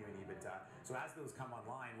revenue and EBITDA. So as those come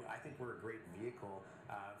online, I think we're a great vehicle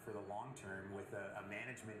for the long term with a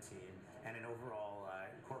management team and an overall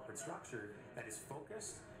corporate structure that is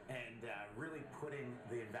focused and really putting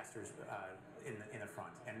the investors in the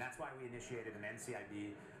front. And that's why we initiated an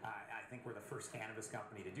NCIB. I think we're the first cannabis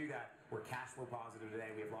company to do that. We're cash flow positive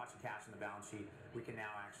today. We have lots of cash in the balance sheet. We can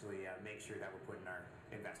now actually make sure that we're putting our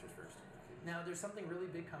investors first. Now, there's something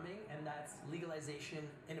really big coming, and that's legalization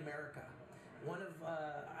in America. One of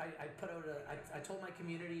I put out I told my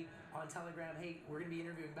community on Telegram, hey, we're going to be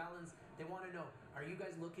interviewing Balance. They want to know, are you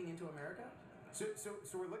guys looking into America? So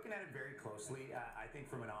we're looking at it very closely. I think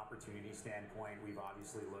from an opportunity standpoint, we've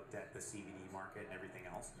obviously looked at the CBD market and everything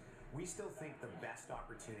else. We still think the best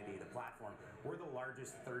opportunity, the platform, we're the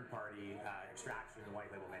largest third-party extraction and white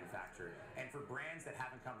label manufacturer. And for brands that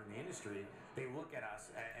haven't come in the industry, they look at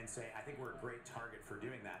us and say, I think we're a great target for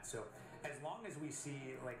doing that. So as long as we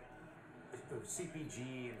see like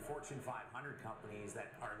CPG and Fortune 500 companies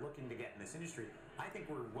that are looking to get in this industry, I think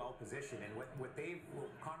we're well positioned. And what they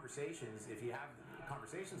conversations, if you have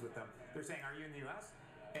conversations with them, they're saying, are you in the US?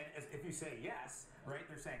 And if you say yes, right,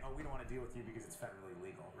 they're saying, oh, we don't want to deal with you because it's federally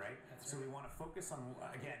legal, right? So we want to focus on,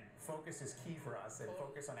 again, focus is key for us, and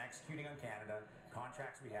focus on executing on Canada,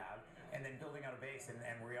 contracts we have, and then building out a base. And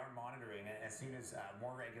we are monitoring it. As soon as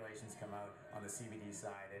more regulations come out on the CBD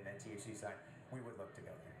side and THC side, we would look to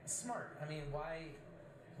go there. Smart. I mean, why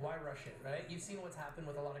rush it, right? You've seen what's happened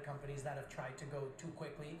with a lot of companies that have tried to go too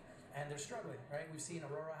quickly, and they're struggling, right? We've seen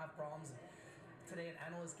Aurora have problems. Today, an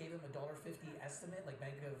analyst gave them a $1.50 estimate, like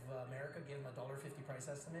Bank of America gave them a $1.50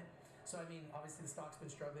 price estimate. So, I mean, obviously the stock's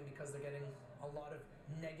been struggling because they're getting a lot of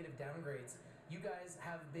negative downgrades. You guys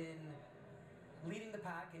have been leading the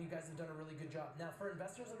pack, and you guys have done a really good job. Now, for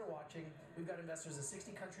investors that are watching, we've got investors in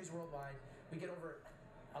 60 countries worldwide. We get over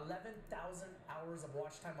 11,000 hours of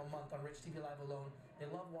watch time a month on Rich TV Live alone.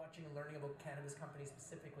 They love watching and learning about cannabis companies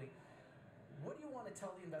specifically. What do you want to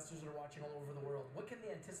tell the investors that are watching all over the world? What can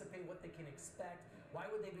they anticipate? What they can expect? Why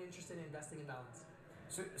would they be interested in investing in Balance?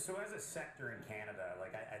 So as a sector in Canada,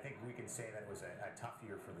 like I think we can say that it was a tough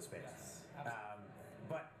year for the space. Yes, absolutely.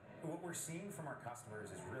 But what we're seeing from our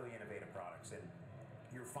customers is really innovative products, and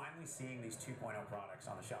you're finally seeing these 2.0 products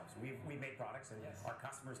on the shelves. We've made products, and Yes. our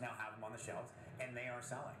customers now have them on the shelves, and they are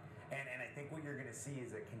selling. And I think what you're going to see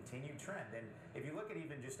is a continued trend. And if you look at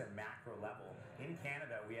even just a macro level, in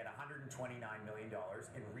Canada, we had $129 million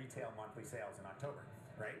in retail monthly sales in October,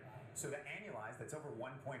 right? So to annualize, that's over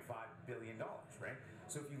 $1.5 billion, right?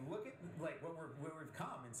 So if you look at like where we've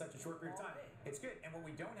come in such a short period of time, it's good. And what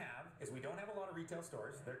we don't have is we don't have a lot of retail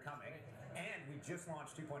stores. They're coming. And we just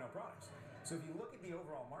launched 2.0 products. So if you look at the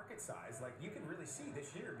overall market size, like you can really see this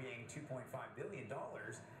year being $2.5 billion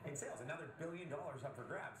in sales, another $1 billion up for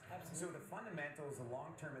grabs. Absolutely. So the fundamentals, the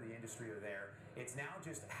long term of the industry are there. It's now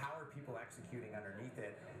just how are people executing underneath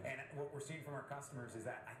it. And what we're seeing from our customers is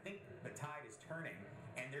that I think the tide is turning,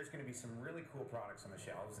 and there's going to be some really cool products on the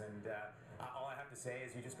shelves. And all I have to say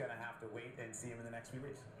is you just gotta have to wait and see them in the next few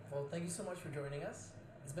weeks. Well, thank you so much for joining us.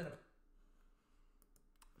 It's been a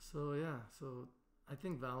So I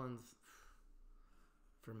think Valens,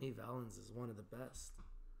 for me, Valens is one of the best.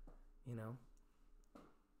 You know,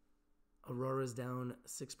 Aurora's down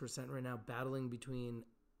 6% right now, battling between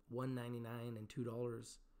 $1.99 and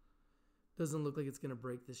 $2. Doesn't look like it's going to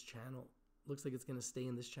break this channel. Looks like it's going to stay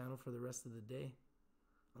in this channel for the rest of the day.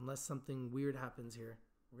 Unless something weird happens here.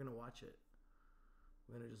 We're going to watch it.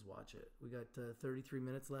 We're going to just watch it. We got 33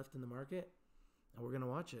 minutes left in the market, and we're going to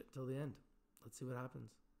watch it till the end. Let's see what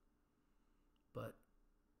happens. But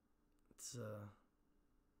it's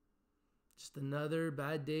just another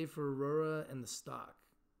bad day for Aurora and the stock.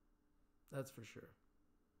 That's for sure.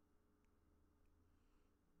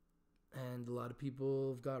 And a lot of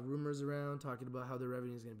people have got rumors around talking about how their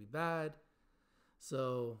revenue is going to be bad.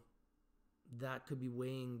 So that could be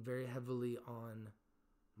weighing very heavily on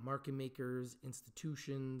market makers,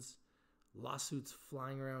 institutions, lawsuits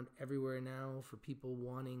flying around everywhere now for people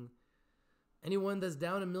wanting. Anyone that's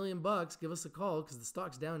down $1 million, give us a call because the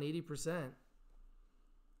stock's down 80%.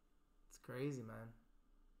 It's crazy, man.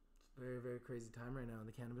 It's a very, very crazy time right now in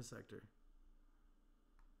the cannabis sector.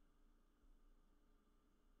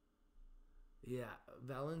 Yeah,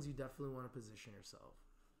 Valens, you definitely want to position yourself.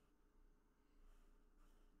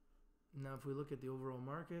 Now, if we look at the overall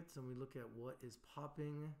markets and we look at what is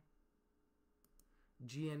popping,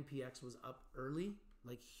 GNPX was up early,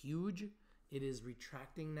 like huge. It is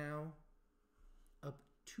retracting now, up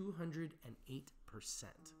 208%.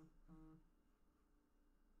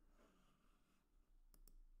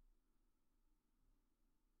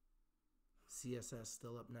 CSS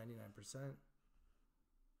still up 99%.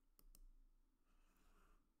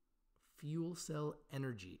 Fuel Cell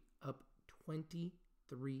Energy up 23%.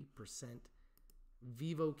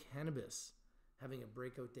 Vivo Cannabis having a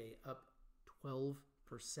breakout day up 12%.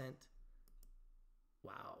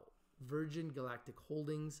 Wow. Virgin Galactic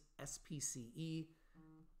Holdings, SPCE,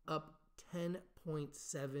 up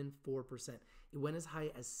 10.74%. It went as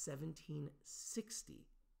high as 1760.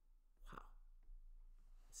 Wow.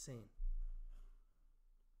 Insane.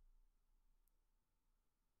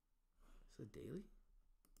 Is it daily?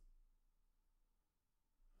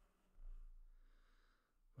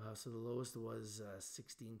 Wow, so the lowest was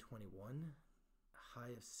 1621, a high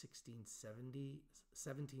of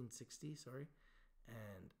 1760, sorry,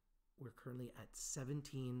 and we're currently at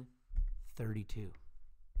 1732.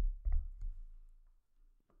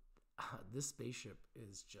 This spaceship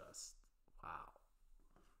is just, wow.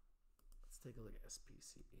 Let's take a look at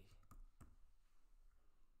SPCE.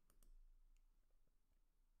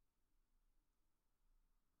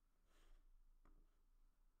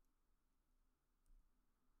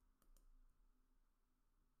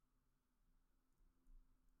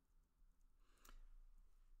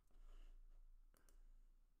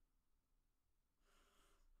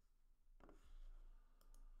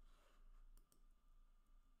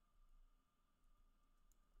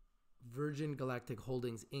 Virgin Galactic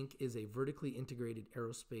Holdings, Inc. is a vertically integrated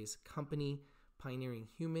aerospace company pioneering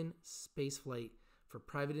human spaceflight for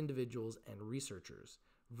private individuals and researchers.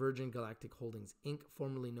 Virgin Galactic Holdings, Inc.,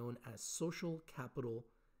 formerly known as Social Capital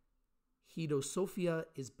Hedosophia,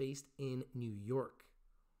 is based in New York.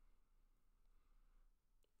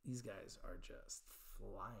 These guys are just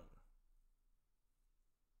flying.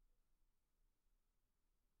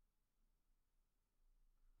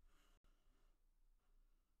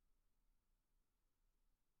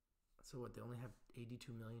 So what, they only have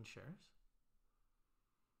 82 million shares?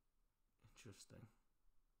 Interesting.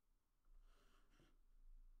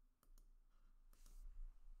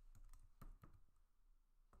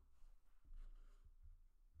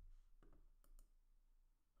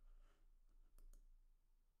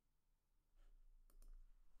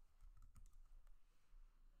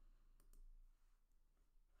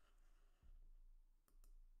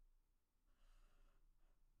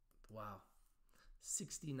 Wow.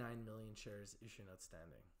 69 million shares issued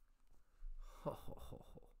outstanding.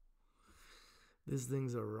 This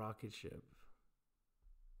thing's a rocket ship.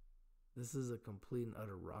 This is a complete and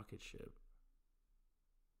utter rocket ship.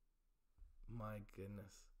 My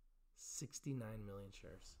goodness. 69 million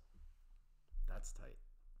shares. That's tight.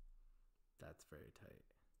 That's very tight.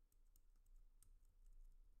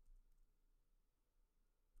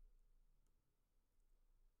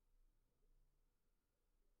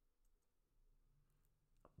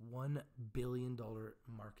 $1 billion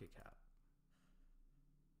market cap.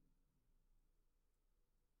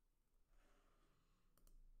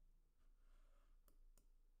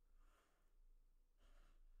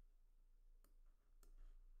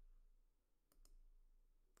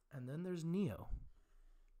 And then there's NEO,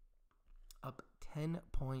 up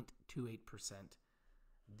 10.28%.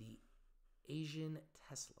 The Asian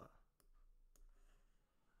Tesla.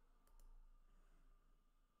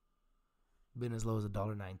 Been as low as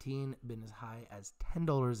 $1.19, been as high as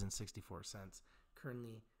 $10.64.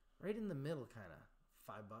 Currently right in the middle, kind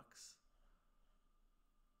of $5.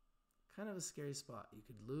 Kind of a scary spot. You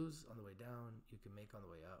could lose on the way down, you can make on the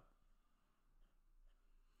way up.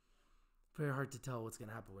 Very hard to tell what's going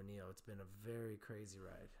to happen with NEO. It's been a very crazy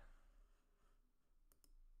ride.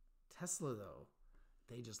 Tesla, though,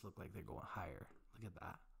 they just look like they're going higher. Look at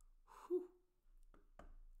that. Whew.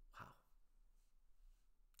 Wow.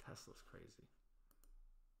 Tesla's crazy.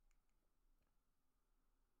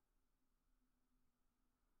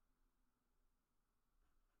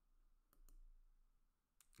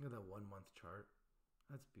 Look at that 1 month chart.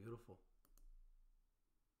 That's beautiful.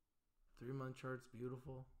 3 month chart's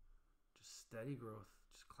beautiful. Just steady growth.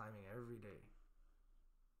 Just climbing every day.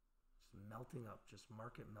 Just melting up. Just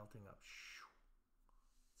market melting up.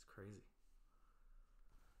 It's crazy.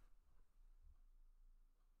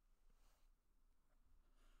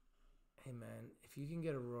 Hey man, if you can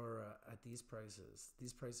get Aurora at these prices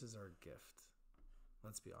are a gift.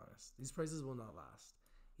 Let's be honest. These prices will not last.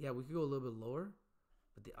 Yeah, we could go a little bit lower,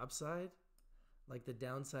 but the upside, like the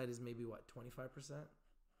downside is maybe what, 25%?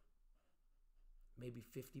 Maybe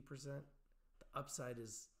 50%. The upside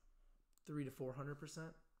is 300 to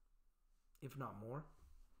 400%, if not more.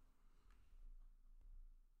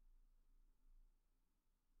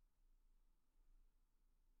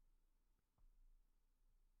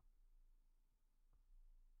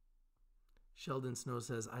 Sheldon Snow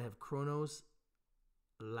says, I have Chronos,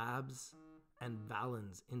 Labs, and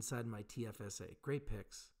Valens inside my TFSA. Great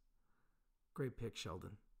picks. Great pick,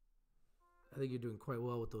 Sheldon. I think you're doing quite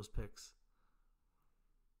well with those picks.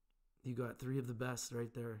 You got 3 of the best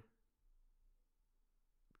right there.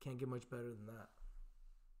 Can't get much better than that.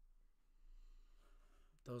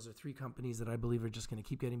 Those are 3 companies that I believe are just going to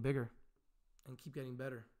keep getting bigger and keep getting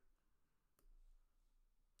better.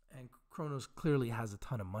 And Chronos clearly has a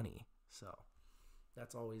ton of money. So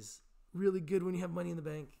that's always really good when you have money in the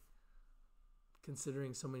bank,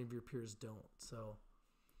 considering so many of your peers don't. So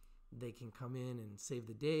they can come in and save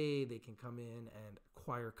the day. They can come in and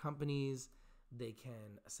acquire companies. They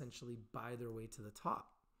can essentially buy their way to the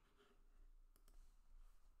top.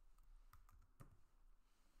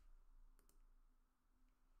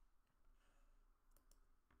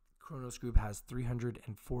 Kronos Group has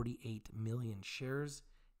 348 million shares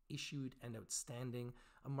issued and outstanding,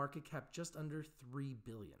 a market cap just under $3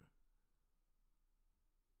 billion.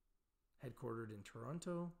 Headquartered in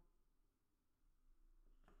Toronto.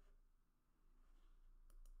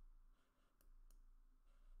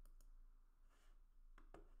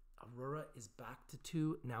 Aurora is back to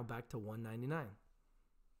 2, now back to $1.99.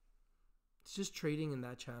 It's just trading in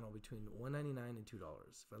that channel between $1.99 and $2.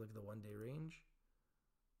 If I look at the 1 day range,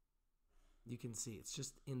 you can see it's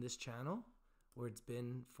just in this channel where it's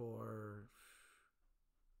been for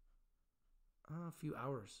a few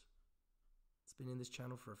hours. It's been in this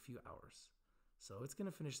channel for a few hours. So it's going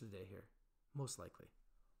to finish the day here, most likely.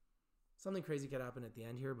 Something crazy could happen at the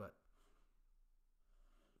end here, but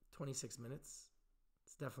 26 minutes,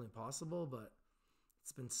 it's definitely possible, but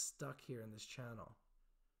it's been stuck here in this channel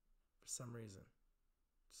for some reason.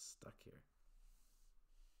 Just stuck here.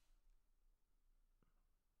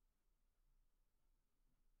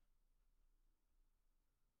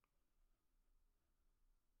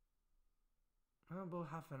 About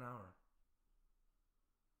half an hour.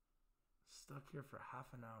 Stuck here for half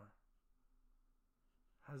an hour.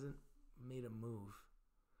 Hasn't made a move.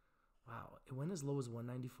 Wow. It went as low as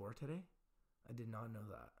 194 today? I did not know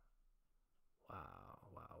that.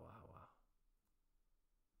 Wow.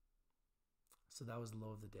 So that was the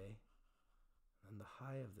low of the day. And the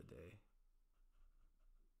high of the day.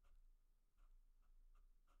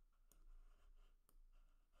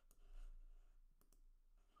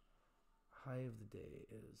 High of the day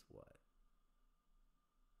is what?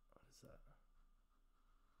 What is that?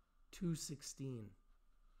 216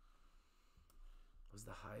 was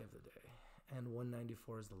the high of the day. And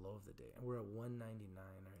 194 is the low of the day. And we're at 199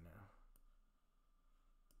 right now.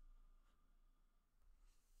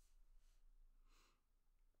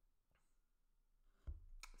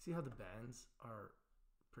 See how the bands are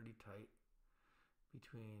pretty tight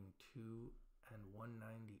between 2 and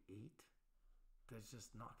 198? That's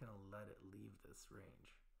just not going to let it leave this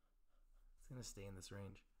range. It's going to stay in this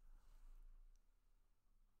range.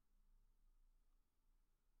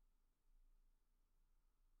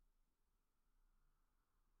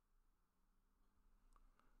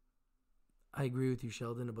 I agree with you,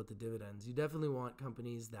 Sheldon, about the dividends. You definitely want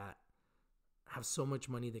companies that have so much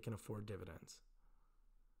money they can afford dividends.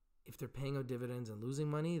 If they're paying out dividends and losing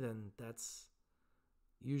money, then that's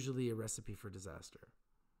usually a recipe for disaster.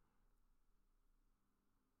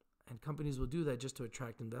 And companies will do that just to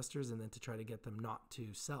attract investors and then to try to get them not to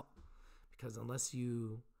sell. Because unless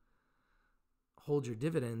you hold your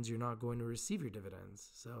dividends, you're not going to receive your dividends.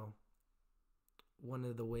 So one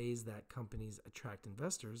of the ways that companies attract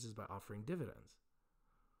investors is by offering dividends.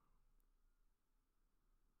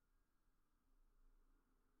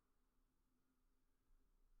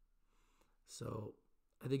 So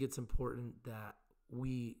I think it's important that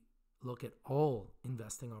we look at all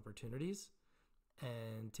investing opportunities,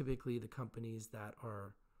 and typically the companies that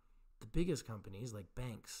are the biggest companies, like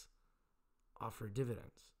banks, offer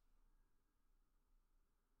dividends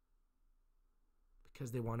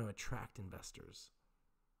because they want to attract investors.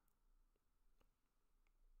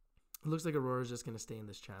 It looks like Aurora is just going to stay in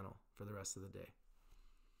this channel for the rest of the day.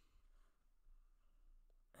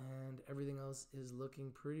 And everything else is looking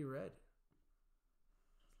pretty red.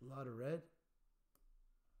 A lot of red.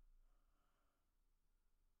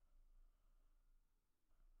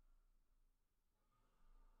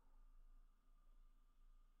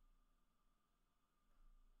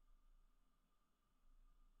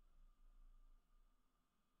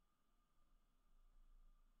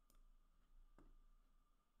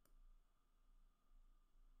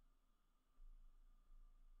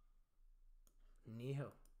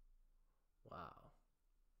 Neo. Wow.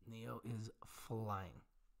 Neo is flying.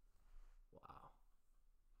 Wow.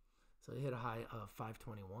 So it hit a high of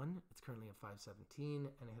 521. It's currently at 517,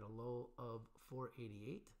 and it hit a low of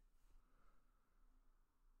 488.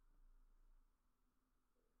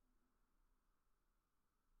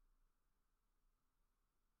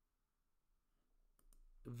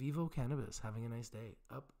 Vivo Cannabis having a nice day,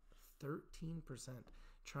 up 13%,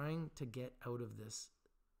 trying to get out of this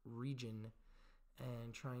region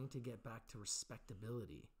and trying to get back to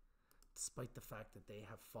respectability, despite the fact that they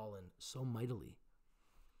have fallen so mightily.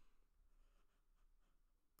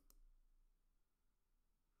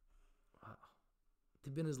 Wow.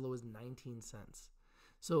 They've been as low as 19 cents.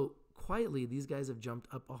 So quietly, these guys have jumped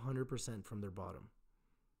up 100% from their bottom.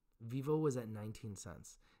 Vivo was at 19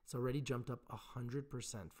 cents. It's already jumped up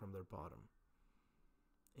 100% from their bottom.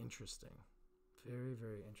 Interesting. Very,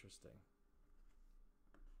 very interesting.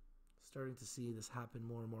 Starting to see this happen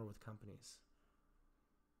more and more with companies.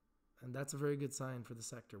 And that's a very good sign for the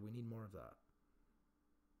sector. We need more of that.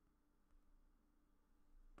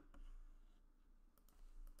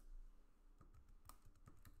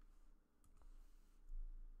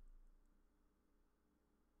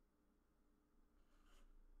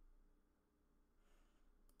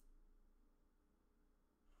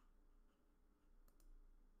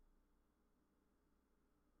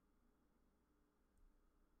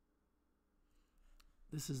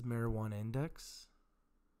 This is marijuana index.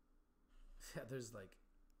 Yeah, there's like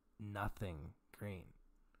nothing green.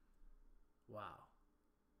 Wow.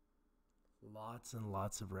 Lots and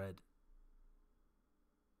lots of red.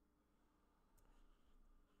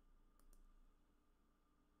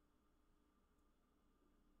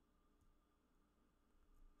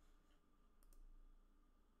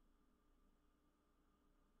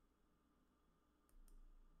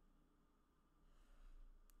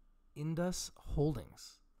 Indus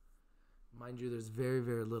Holdings. Mind you, there's very,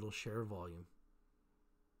 very little share volume.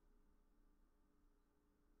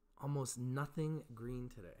 Almost nothing green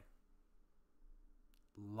today.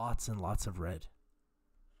 Lots and lots of red.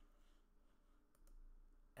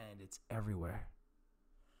 And it's everywhere.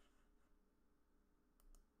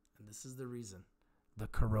 And this is the reason. The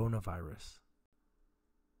coronavirus.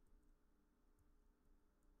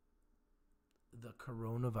 The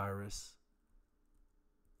coronavirus.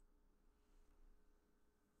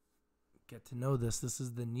 Get to know this. This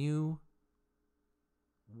is the new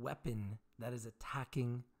weapon that is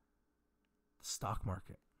attacking the stock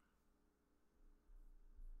market.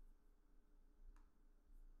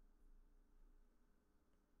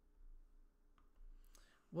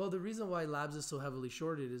 Well, the reason why Labs is so heavily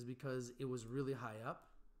shorted is because it was really high up.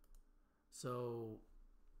 So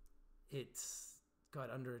it's got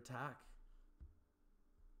under attack.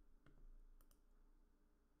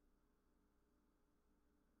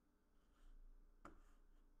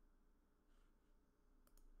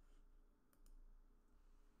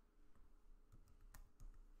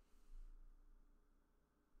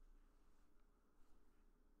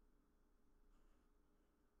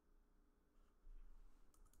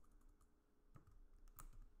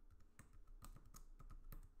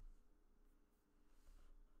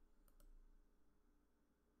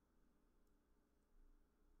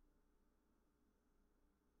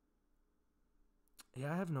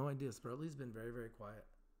 Yeah, I have no idea. Sproutley's been very, very quiet.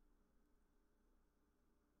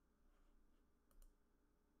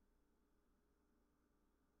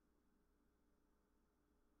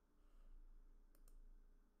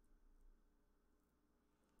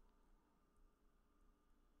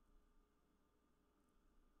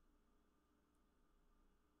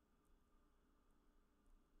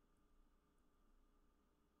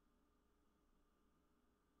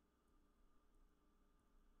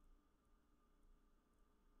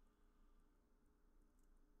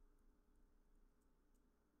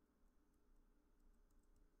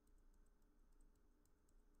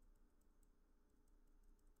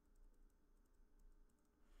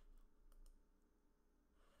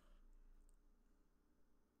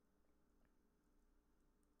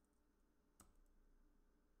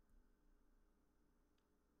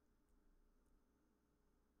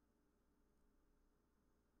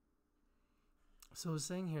 So it's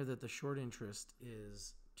saying here that the short interest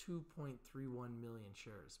is 2.31 million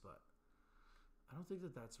shares, but I don't think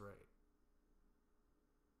that that's right.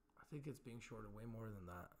 I think it's being shorted way more than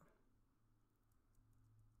that.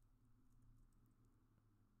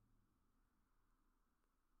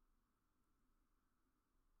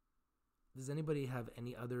 Does anybody have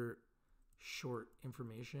any other short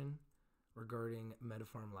information regarding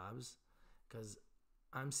MetaFarm Labs? Because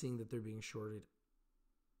I'm seeing that they're being shorted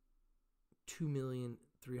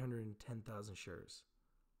 2,310,000 shares,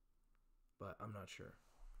 but I'm not sure.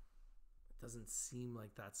 It doesn't seem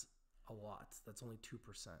like that's a lot. That's only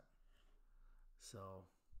 2%. So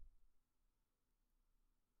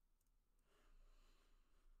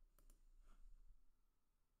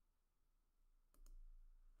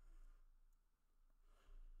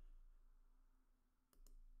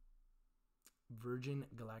Virgin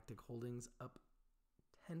Galactic Holdings up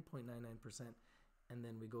 10.99%. And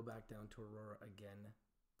then we go back down to Aurora again.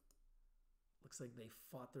 Looks like they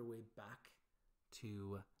fought their way back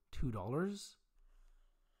to $2.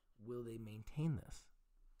 Will they maintain this?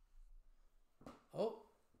 Oh,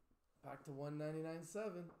 back to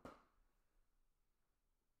 $1.99.7.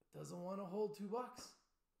 Doesn't want to hold $2.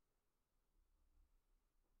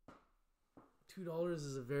 $2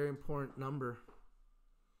 is a very important number.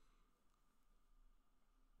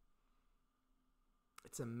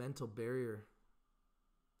 It's a mental barrier.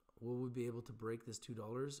 Will we be able to break this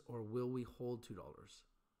 $2, or will we hold $2?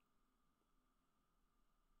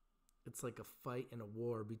 It's like a fight and a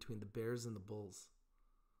war between the bears and the bulls.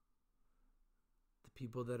 The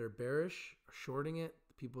people that are bearish are shorting it.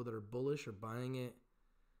 The people that are bullish are buying it.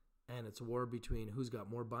 And it's a war between who's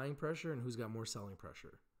got more buying pressure and who's got more selling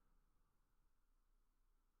pressure.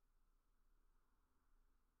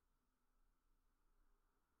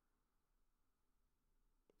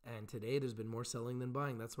 And today there's been more selling than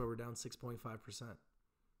buying. That's why we're down 6.5%.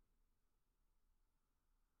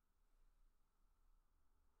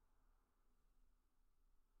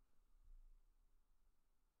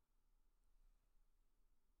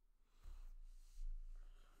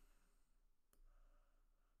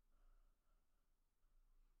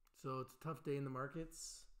 So it's a tough day in the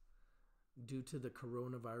markets due to the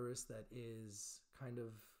coronavirus that is kind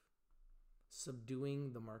of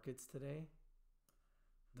subduing the markets today.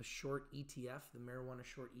 The short ETF, the marijuana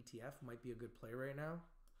short ETF, might be a good play right now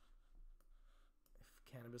if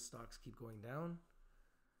cannabis stocks keep going down.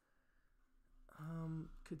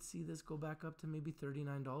 Could see this go back up to maybe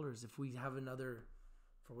 $39 if we have another,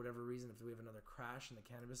 for whatever reason, if we have another crash in the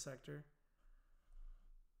cannabis sector.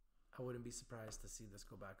 I wouldn't be surprised to see this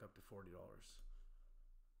go back up to $40.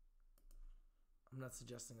 I'm not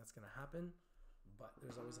suggesting that's going to happen, but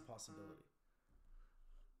there's always a possibility.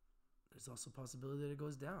 There's also a possibility that it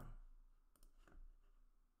goes down.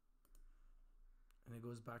 And it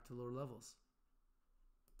goes back to lower levels.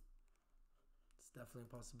 It's definitely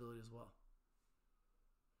a possibility as well.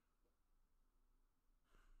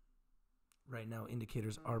 Right now,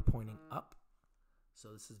 indicators are pointing up. So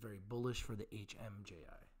this is very bullish for the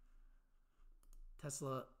HMJI.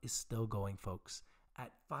 Tesla is still going, folks,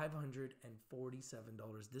 at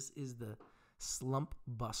 $547. This is the slump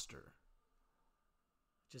buster.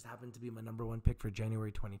 Just happened to be my number one pick for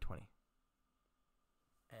January 2020.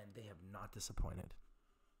 And they have not disappointed.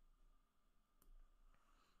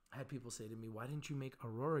 I had people say to me, why didn't you make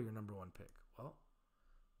Aurora your number one pick? Well,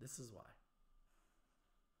 this is why.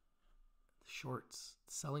 Shorts,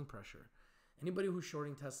 selling pressure. Anybody who's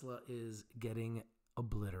shorting Tesla is getting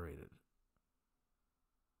obliterated.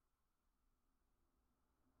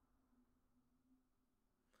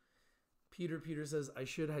 Peter says, I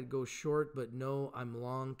should have go short, but no, I'm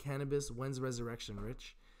long. Cannabis, when's resurrection,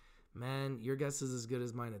 Rich? Man, your guess is as good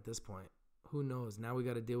as mine at this point. Who knows? Now we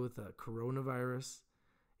got to deal with a coronavirus.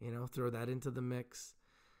 Throw that into the mix.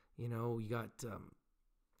 You got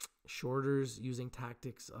shorters using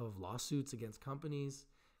tactics of lawsuits against companies.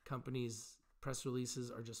 Companies' press releases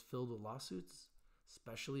are just filled with lawsuits,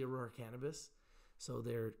 especially Aurora Cannabis. So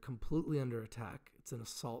they're completely under attack. It's an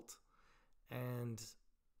assault. And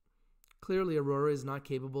clearly, Aurora is not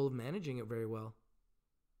capable of managing it very well.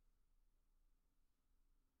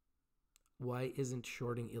 Why isn't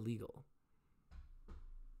shorting illegal?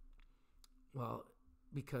 Well,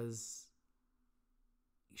 because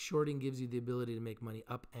shorting gives you the ability to make money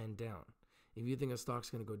up and down. If you think a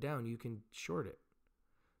stock's going to go down, you can short it.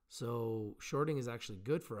 So shorting is actually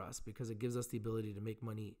good for us because it gives us the ability to make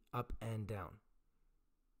money up and down.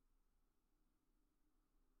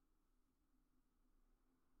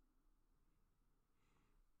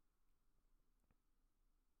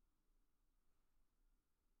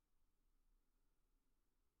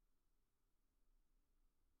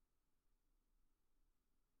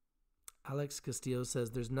 Alex Castillo says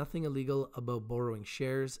there's nothing illegal about borrowing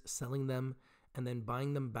shares, selling them, and then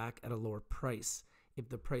buying them back at a lower price if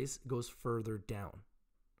the price goes further down.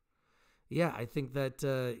 Yeah, I think that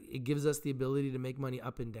it gives us the ability to make money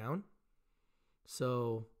up and down.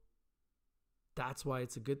 So that's why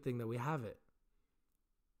it's a good thing that we have it.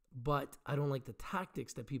 But I don't like the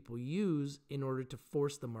tactics that people use in order to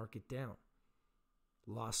force the market down.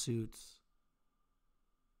 Lawsuits,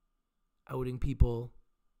 outing people,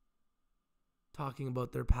 talking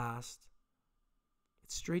about their past.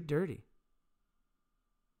 It's straight dirty.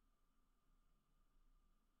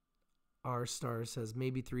 R Star says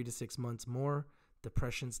maybe 3 to 6 months more.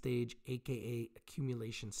 Depression stage, aka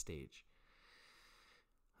accumulation stage.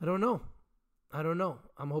 I don't know.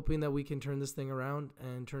 I'm hoping that we can turn this thing around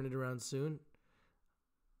and turn it around soon.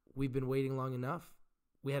 We've been waiting long enough.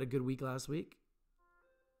 We had a good week last week.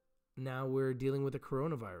 Now we're dealing with a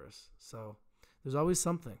coronavirus. So there's always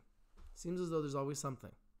something. Seems as though there's always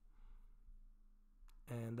something.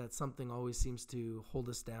 And that something always seems to hold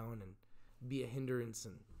us down and be a hindrance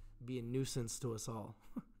and be a nuisance to us all.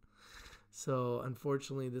 So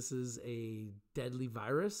unfortunately, this is a deadly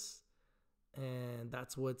virus. And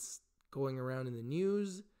that's what's going around in the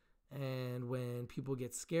news. And when people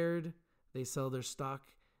get scared, they sell their stock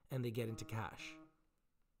and they get into cash.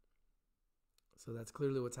 So that's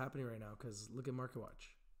clearly what's happening right now, because look at MarketWatch.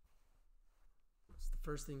 It's the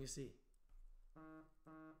first thing you see.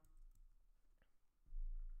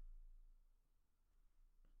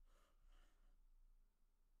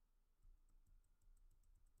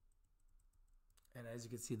 And as you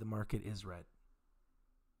can see, the market is red.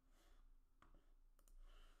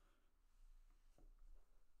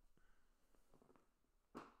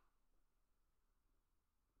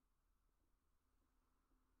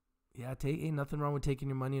 Yeah, ain't nothing wrong with taking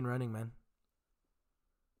your money and running, man.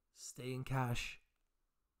 Stay in cash.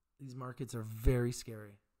 These markets are very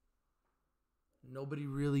scary. Nobody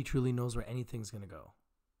really truly knows where anything's going to go.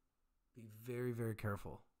 Be very, very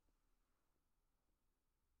careful.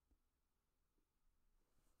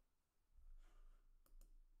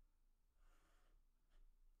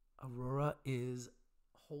 Aurora is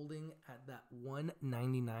holding at that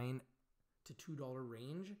 $1.99 to $2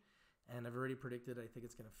 range. And I've already predicted I think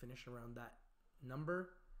it's going to finish around that number.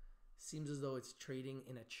 Seems as though it's trading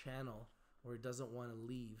in a channel where it doesn't want to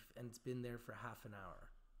leave. And it's been there for half an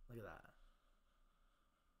hour. Look at that.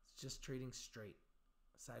 It's just trading straight,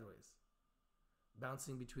 sideways.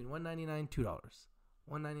 Bouncing between $1.99, $2.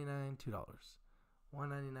 $1.99, $2.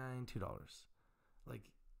 $1.99, $2.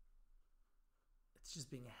 Like, it's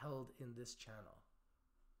just being held in this channel.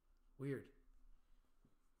 Weird.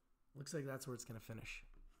 Looks like that's where it's going to finish.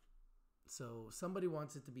 So somebody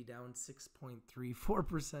wants it to be down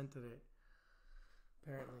 6.34% today,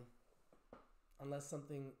 apparently. Unless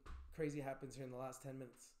something crazy happens here in the last 10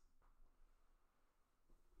 minutes.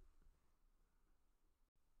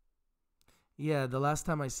 Yeah, the last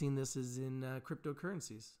time I seen this is in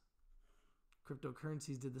cryptocurrencies.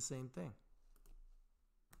 Cryptocurrencies did the same thing.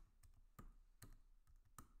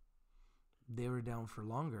 They were down for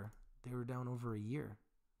longer. They were down over a year.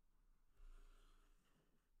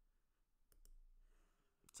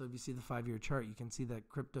 So if you see the 5-year chart, you can see that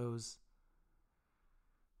cryptos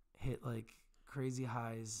hit like crazy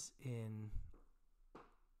highs in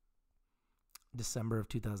December of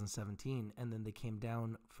 2017. And then they came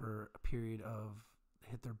down for a period of,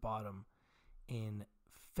 hit their bottom in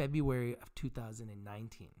February of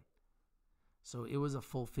 2019. So it was a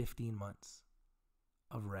full 15 months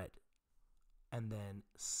of red. And then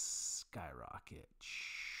skyrocket.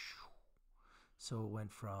 So it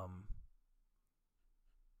went from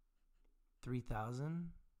 3,000,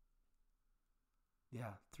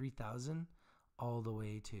 3,000 all the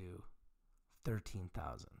way to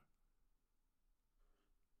 13,000.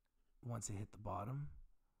 Once it hit the bottom,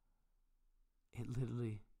 it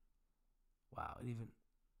literally, wow, it even,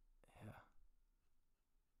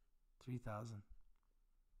 3,000.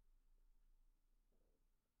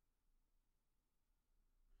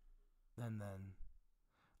 And then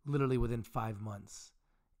literally within 5 months,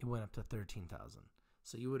 it went up to 13,000.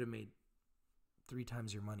 So you would have made 3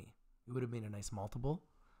 times your money. You would have made a nice multiple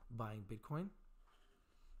buying Bitcoin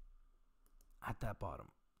at that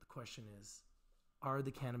bottom. The question is, are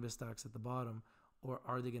the cannabis stocks at the bottom, or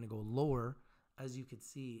are they going to go lower? As you can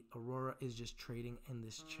see, Aurora is just trading in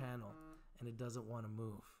this channel and it doesn't want to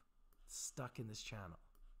move. It's stuck in this channel.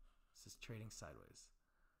 It's just trading sideways.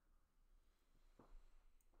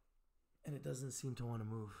 And it doesn't seem to want to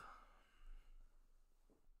move.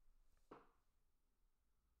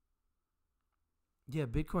 Yeah,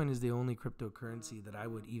 Bitcoin is the only cryptocurrency that I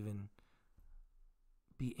would even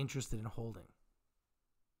be interested in holding.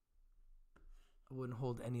 I wouldn't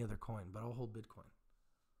hold any other coin, but I'll hold Bitcoin.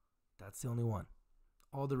 That's the only one.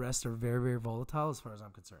 All the rest are very, very volatile as far as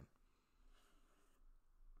I'm concerned.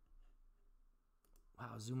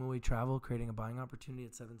 Wow, Zoom Away Travel creating a buying opportunity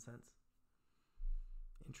at 7 cents.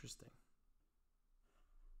 Interesting.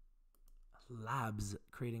 Labs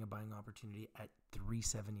creating a buying opportunity at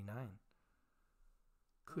 $3.79.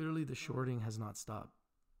 Clearly the shorting has not stopped.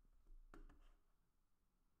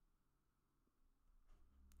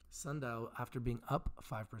 Sundial, after being up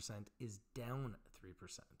 5%, is down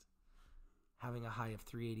 3%. Having a high of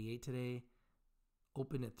 388 today,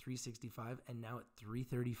 open at 365, and now at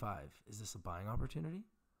 335. Is this a buying opportunity?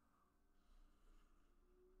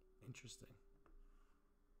 Interesting.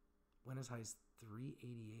 Went as high as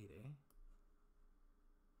 388, eh?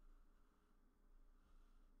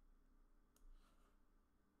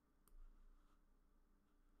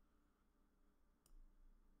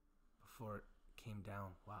 Before it came down.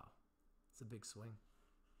 Wow. It's a big swing.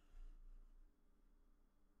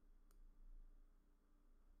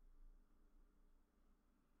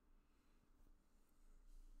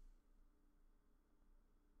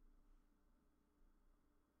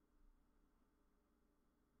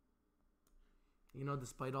 You know,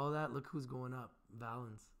 despite all that, look who's going up.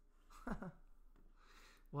 Valens.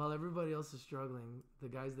 While everybody else is struggling, the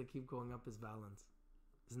guys that keep going up is Valens.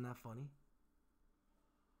 Isn't that funny?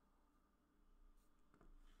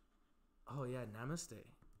 Oh yeah, Namaste.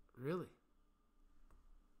 Really?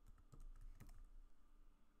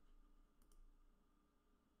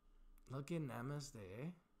 Look at Namaste,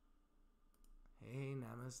 eh? Hey,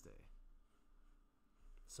 Namaste.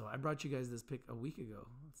 So I brought you guys this pic a week ago.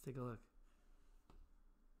 Let's take a look.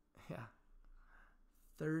 Yeah.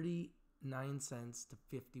 39 cents to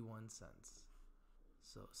 51 cents.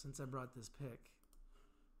 So since I brought this pic,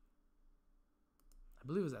 I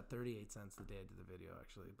believe it was at 38 cents the day I did the video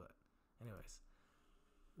actually, but anyways,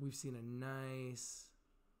 we've seen a nice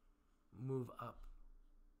move up.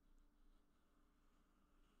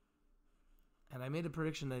 And I made a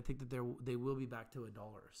prediction that I think that they will be back to $1.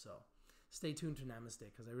 So stay tuned to Namaste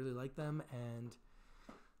because I really like them. And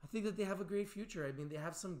I think that they have a great future. I mean, they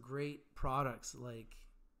have some great products like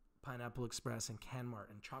Pineapple Express and CanMart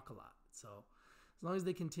and Chocolat. So as long as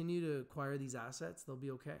they continue to acquire these assets, they'll be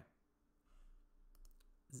okay.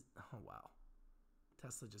 Oh, wow.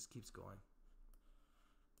 Tesla just keeps going.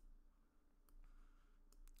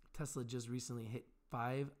 Tesla just recently hit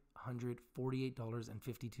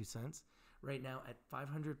 $548.52. Right now at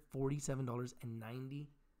 $547.90.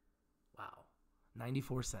 Wow.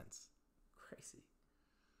 94 cents. Crazy.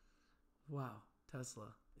 Wow.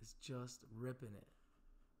 Tesla is just ripping it.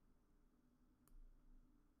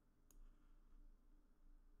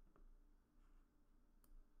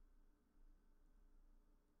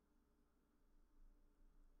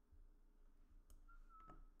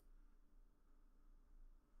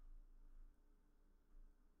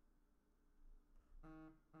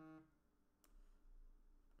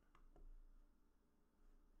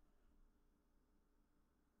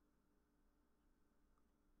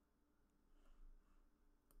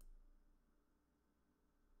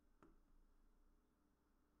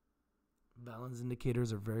 Balance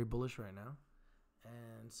indicators are very bullish right now.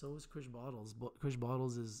 And so is Kush Bottles. Kush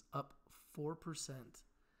Bottles is up 4%.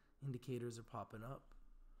 Indicators are popping up.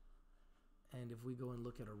 And if we go and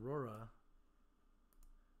look at Aurora,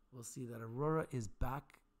 we'll see that Aurora is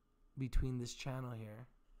back between this channel here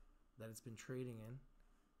that it's been trading in.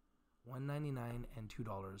 $1.99 and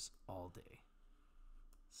 $2 all day.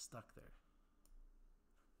 Stuck there.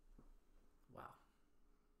 Wow.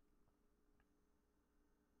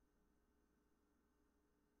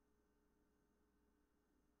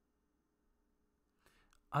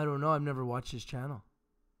 I don't know. I've never watched his channel.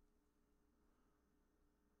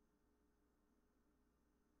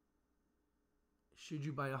 Should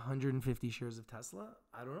you buy 150 shares of Tesla?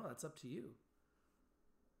 I don't know. That's up to you.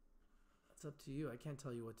 That's up to you. I can't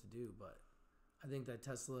tell you what to do, but I think that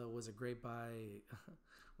Tesla was a great buy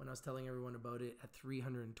when I was telling everyone about it at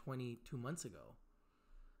 322 months ago.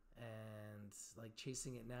 And like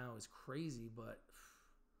chasing it now is crazy, but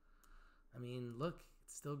I mean, look,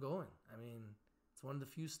 it's still going. I mean, it's one of the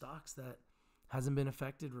few stocks that hasn't been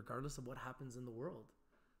affected regardless of what happens in the world.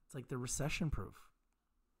 It's like they're recession proof.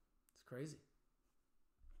 It's crazy.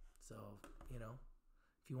 So, you know,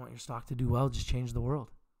 if you want your stock to do well, just change the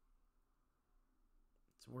world.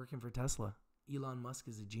 It's working for Tesla. Elon Musk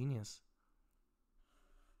is a genius.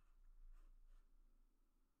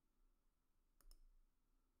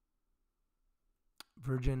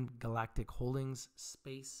 Virgin Galactic Holdings,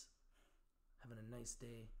 Space, having a nice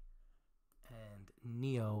day. and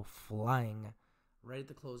Neo flying right at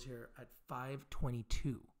the close here at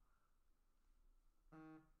 522.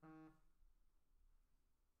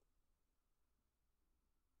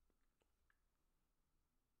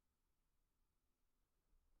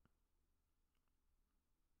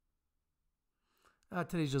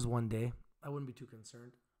 Today's just one day. I wouldn't be too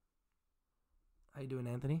concerned. How you doing,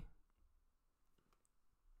 Anthony?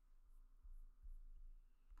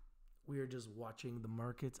 We are just watching the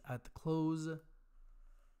markets at the close. A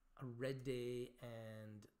red day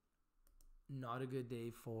and not a good day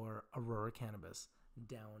for Aurora Cannabis.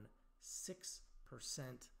 Down 6%.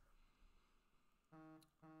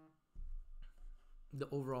 The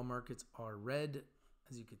overall markets are red,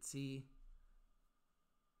 as you could see.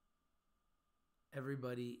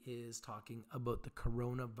 Everybody is talking about the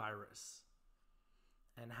coronavirus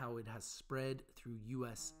and how it has spread through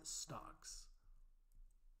U.S. stocks.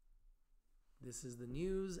 This is the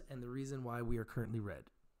news and the reason why we are currently red.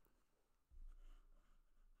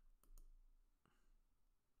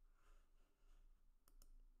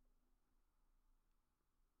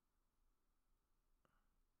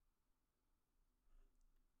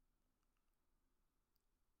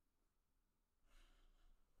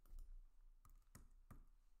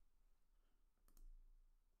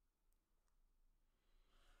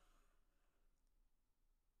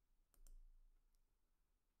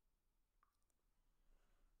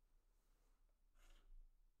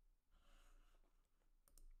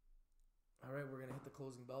 All right, we're going to hit the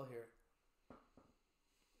closing bell here.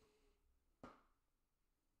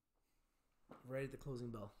 Right at the closing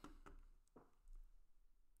bell.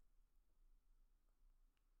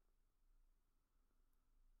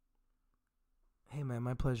 Hey, man,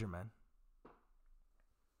 my pleasure, man.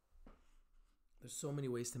 There's so many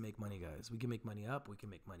ways to make money, guys. We can make money up. We can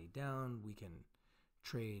make money down. We can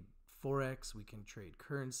trade Forex. We can trade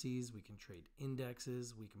currencies. We can trade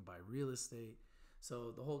indexes. We can buy real estate.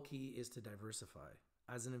 So the whole key is to diversify.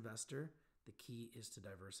 As an investor, the key is to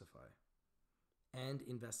diversify and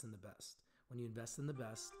invest in the best. When you invest in the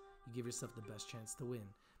best, you give yourself the best chance to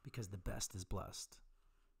win because the best is blessed.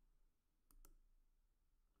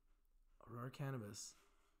 Aurora Cannabis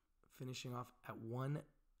finishing off at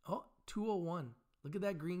 201. Look at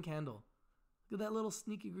that green candle. Look at that little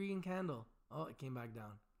sneaky green candle. Oh, it came back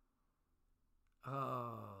down.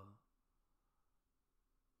 Oh.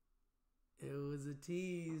 It was a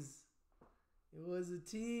tease. It was a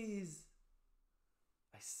tease.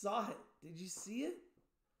 I saw it. Did you see it?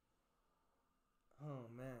 Oh,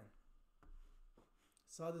 man.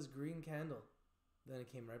 Saw this green candle. Then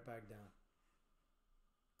it came right back down.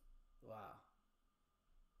 Wow.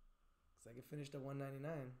 Looks like it finished at $1.99.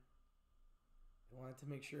 I wanted to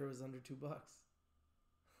make sure it was under $2.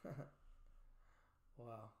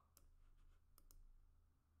 Wow.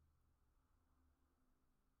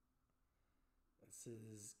 This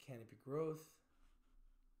is Canopy Growth.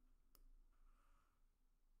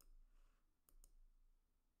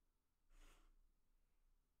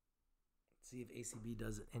 Let's see if ACB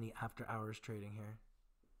does any after hours trading here.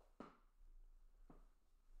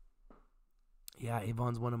 Yeah,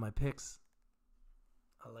 Avon's one of my picks.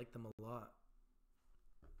 I like them a lot.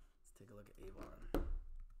 Let's take a look at Avon.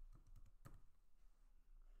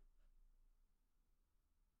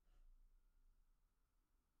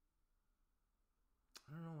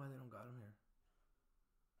 I don't know why they don't got him here.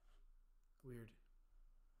 Weird.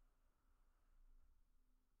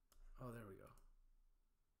 Oh, there we go.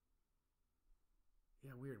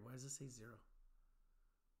 Yeah, weird. Why does it say 0?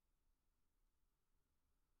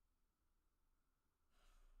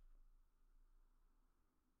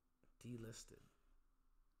 Delisted.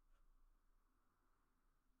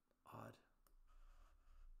 Odd.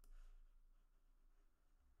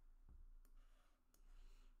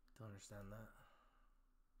 Don't understand that.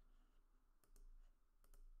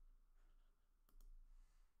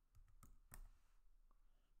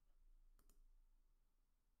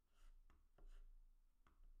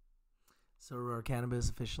 So Aurora Cannabis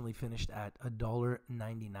officially finished at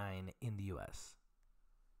 $1.99 in the US.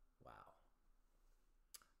 Wow.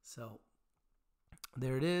 So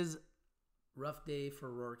there it is. Rough day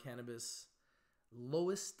for Aurora Cannabis.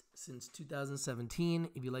 Lowest since 2017.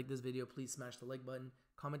 If you like this video, please smash the like button.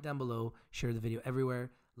 Comment down below. Share the video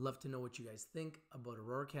everywhere. Love to know what you guys think about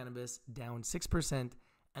Aurora Cannabis. Down 6%.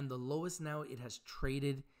 And the lowest now it has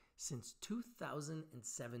traded since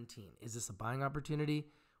 2017. Is this a buying opportunity?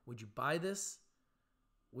 Would you buy this?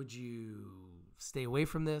 Would you stay away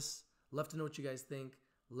from this? Love to know what you guys think.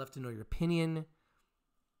 Love to know your opinion.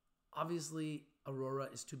 Obviously, Aurora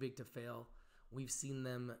is too big to fail. We've seen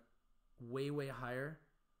them way, way higher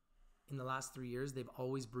in the last 3 years, they've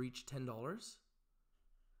always breached $10.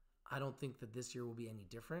 I don't think that this year will be any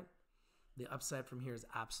different. The upside from here is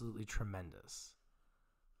absolutely tremendous.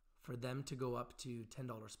 For them to go up to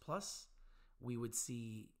 $10 plus, we would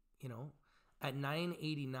see, at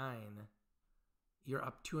 $9.89, you're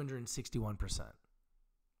up 261%.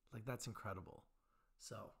 Like, that's incredible.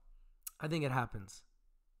 So, I think it happens.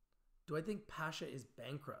 Do I think Pasha is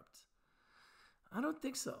bankrupt? I don't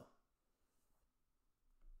think so.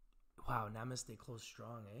 Wow, Namaste closed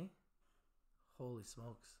strong, eh? Holy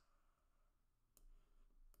smokes.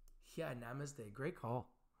 Yeah, Namaste. Great call.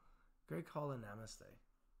 Great call in Namaste.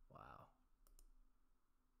 Wow.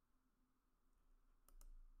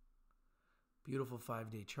 Beautiful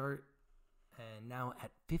 5-day chart. And now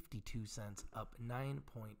at 52 cents, up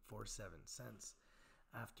 9.47 cents.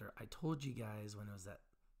 After I told you guys when it was at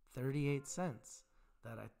 38 cents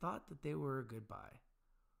that I thought that they were a good buy.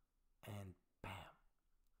 And bam.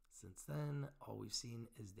 Since then, all we've seen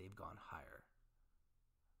is they've gone higher.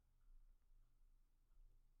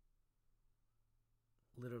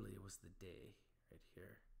 Literally, it was the day right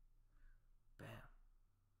here. Bam.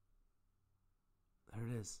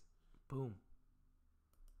 There it is. Boom.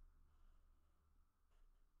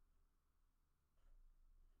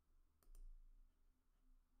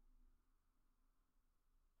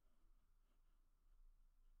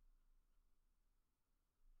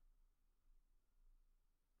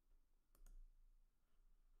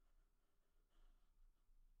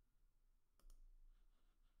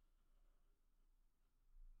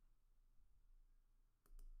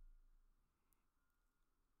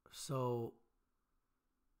 So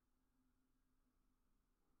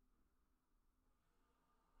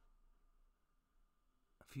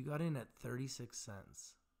if you got in at 36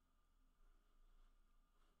 cents,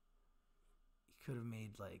 you could have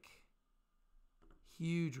made like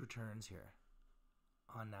huge returns here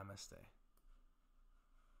on Namaste.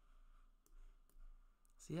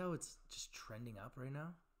 See how it's just trending up right now?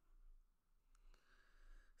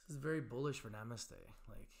 This is very bullish for Namaste.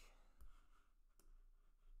 Like,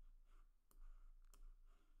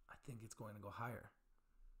 I think it's going to go higher.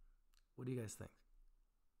 What do you guys think?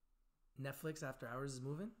 Netflix after hours is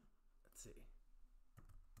moving? Let's see.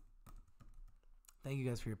 Thank you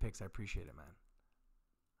guys for your picks. I appreciate it, man.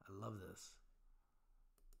 I love this.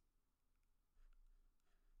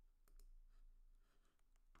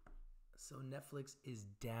 So Netflix is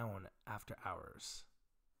down after hours.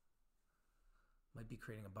 Might be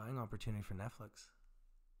creating a buying opportunity for Netflix.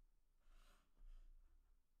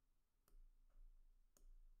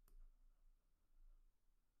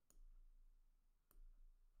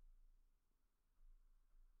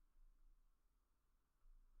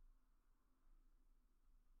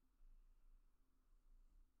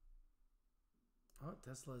 Oh,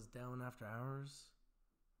 Tesla's down after hours.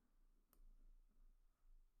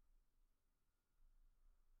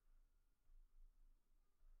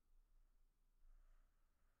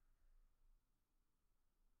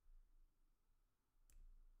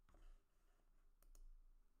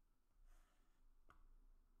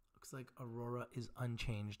 Looks like Aurora is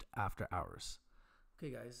unchanged after hours.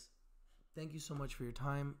 Okay, guys. Thank you so much for your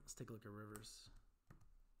time. Let's take a look at Rivers.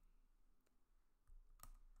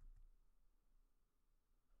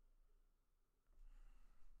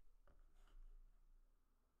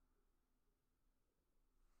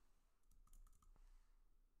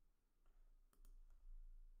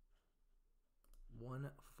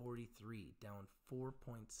 $143, down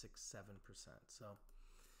 4.67%. So,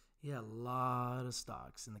 yeah, a lot of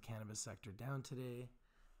stocks in the cannabis sector down today.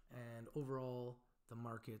 And overall, the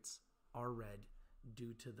markets are red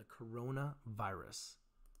due to the coronavirus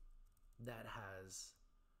that has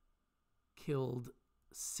killed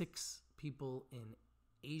 6 people in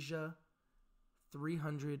Asia.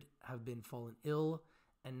 300 have been fallen ill.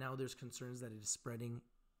 And now there's concerns that it is spreading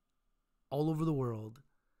all over the world.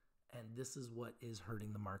 And this is what is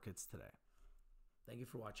hurting the markets today. Thank you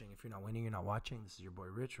for watching. If you're not winning, you're not watching. This is your boy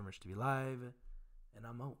Rich from Rich TV Live. And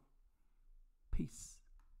I'm out. Peace.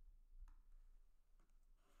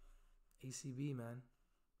 ACB, man.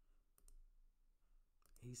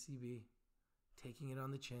 ACB. Taking it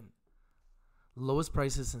on the chin. Lowest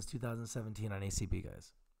prices since 2017 on ACB,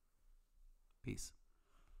 guys. Peace.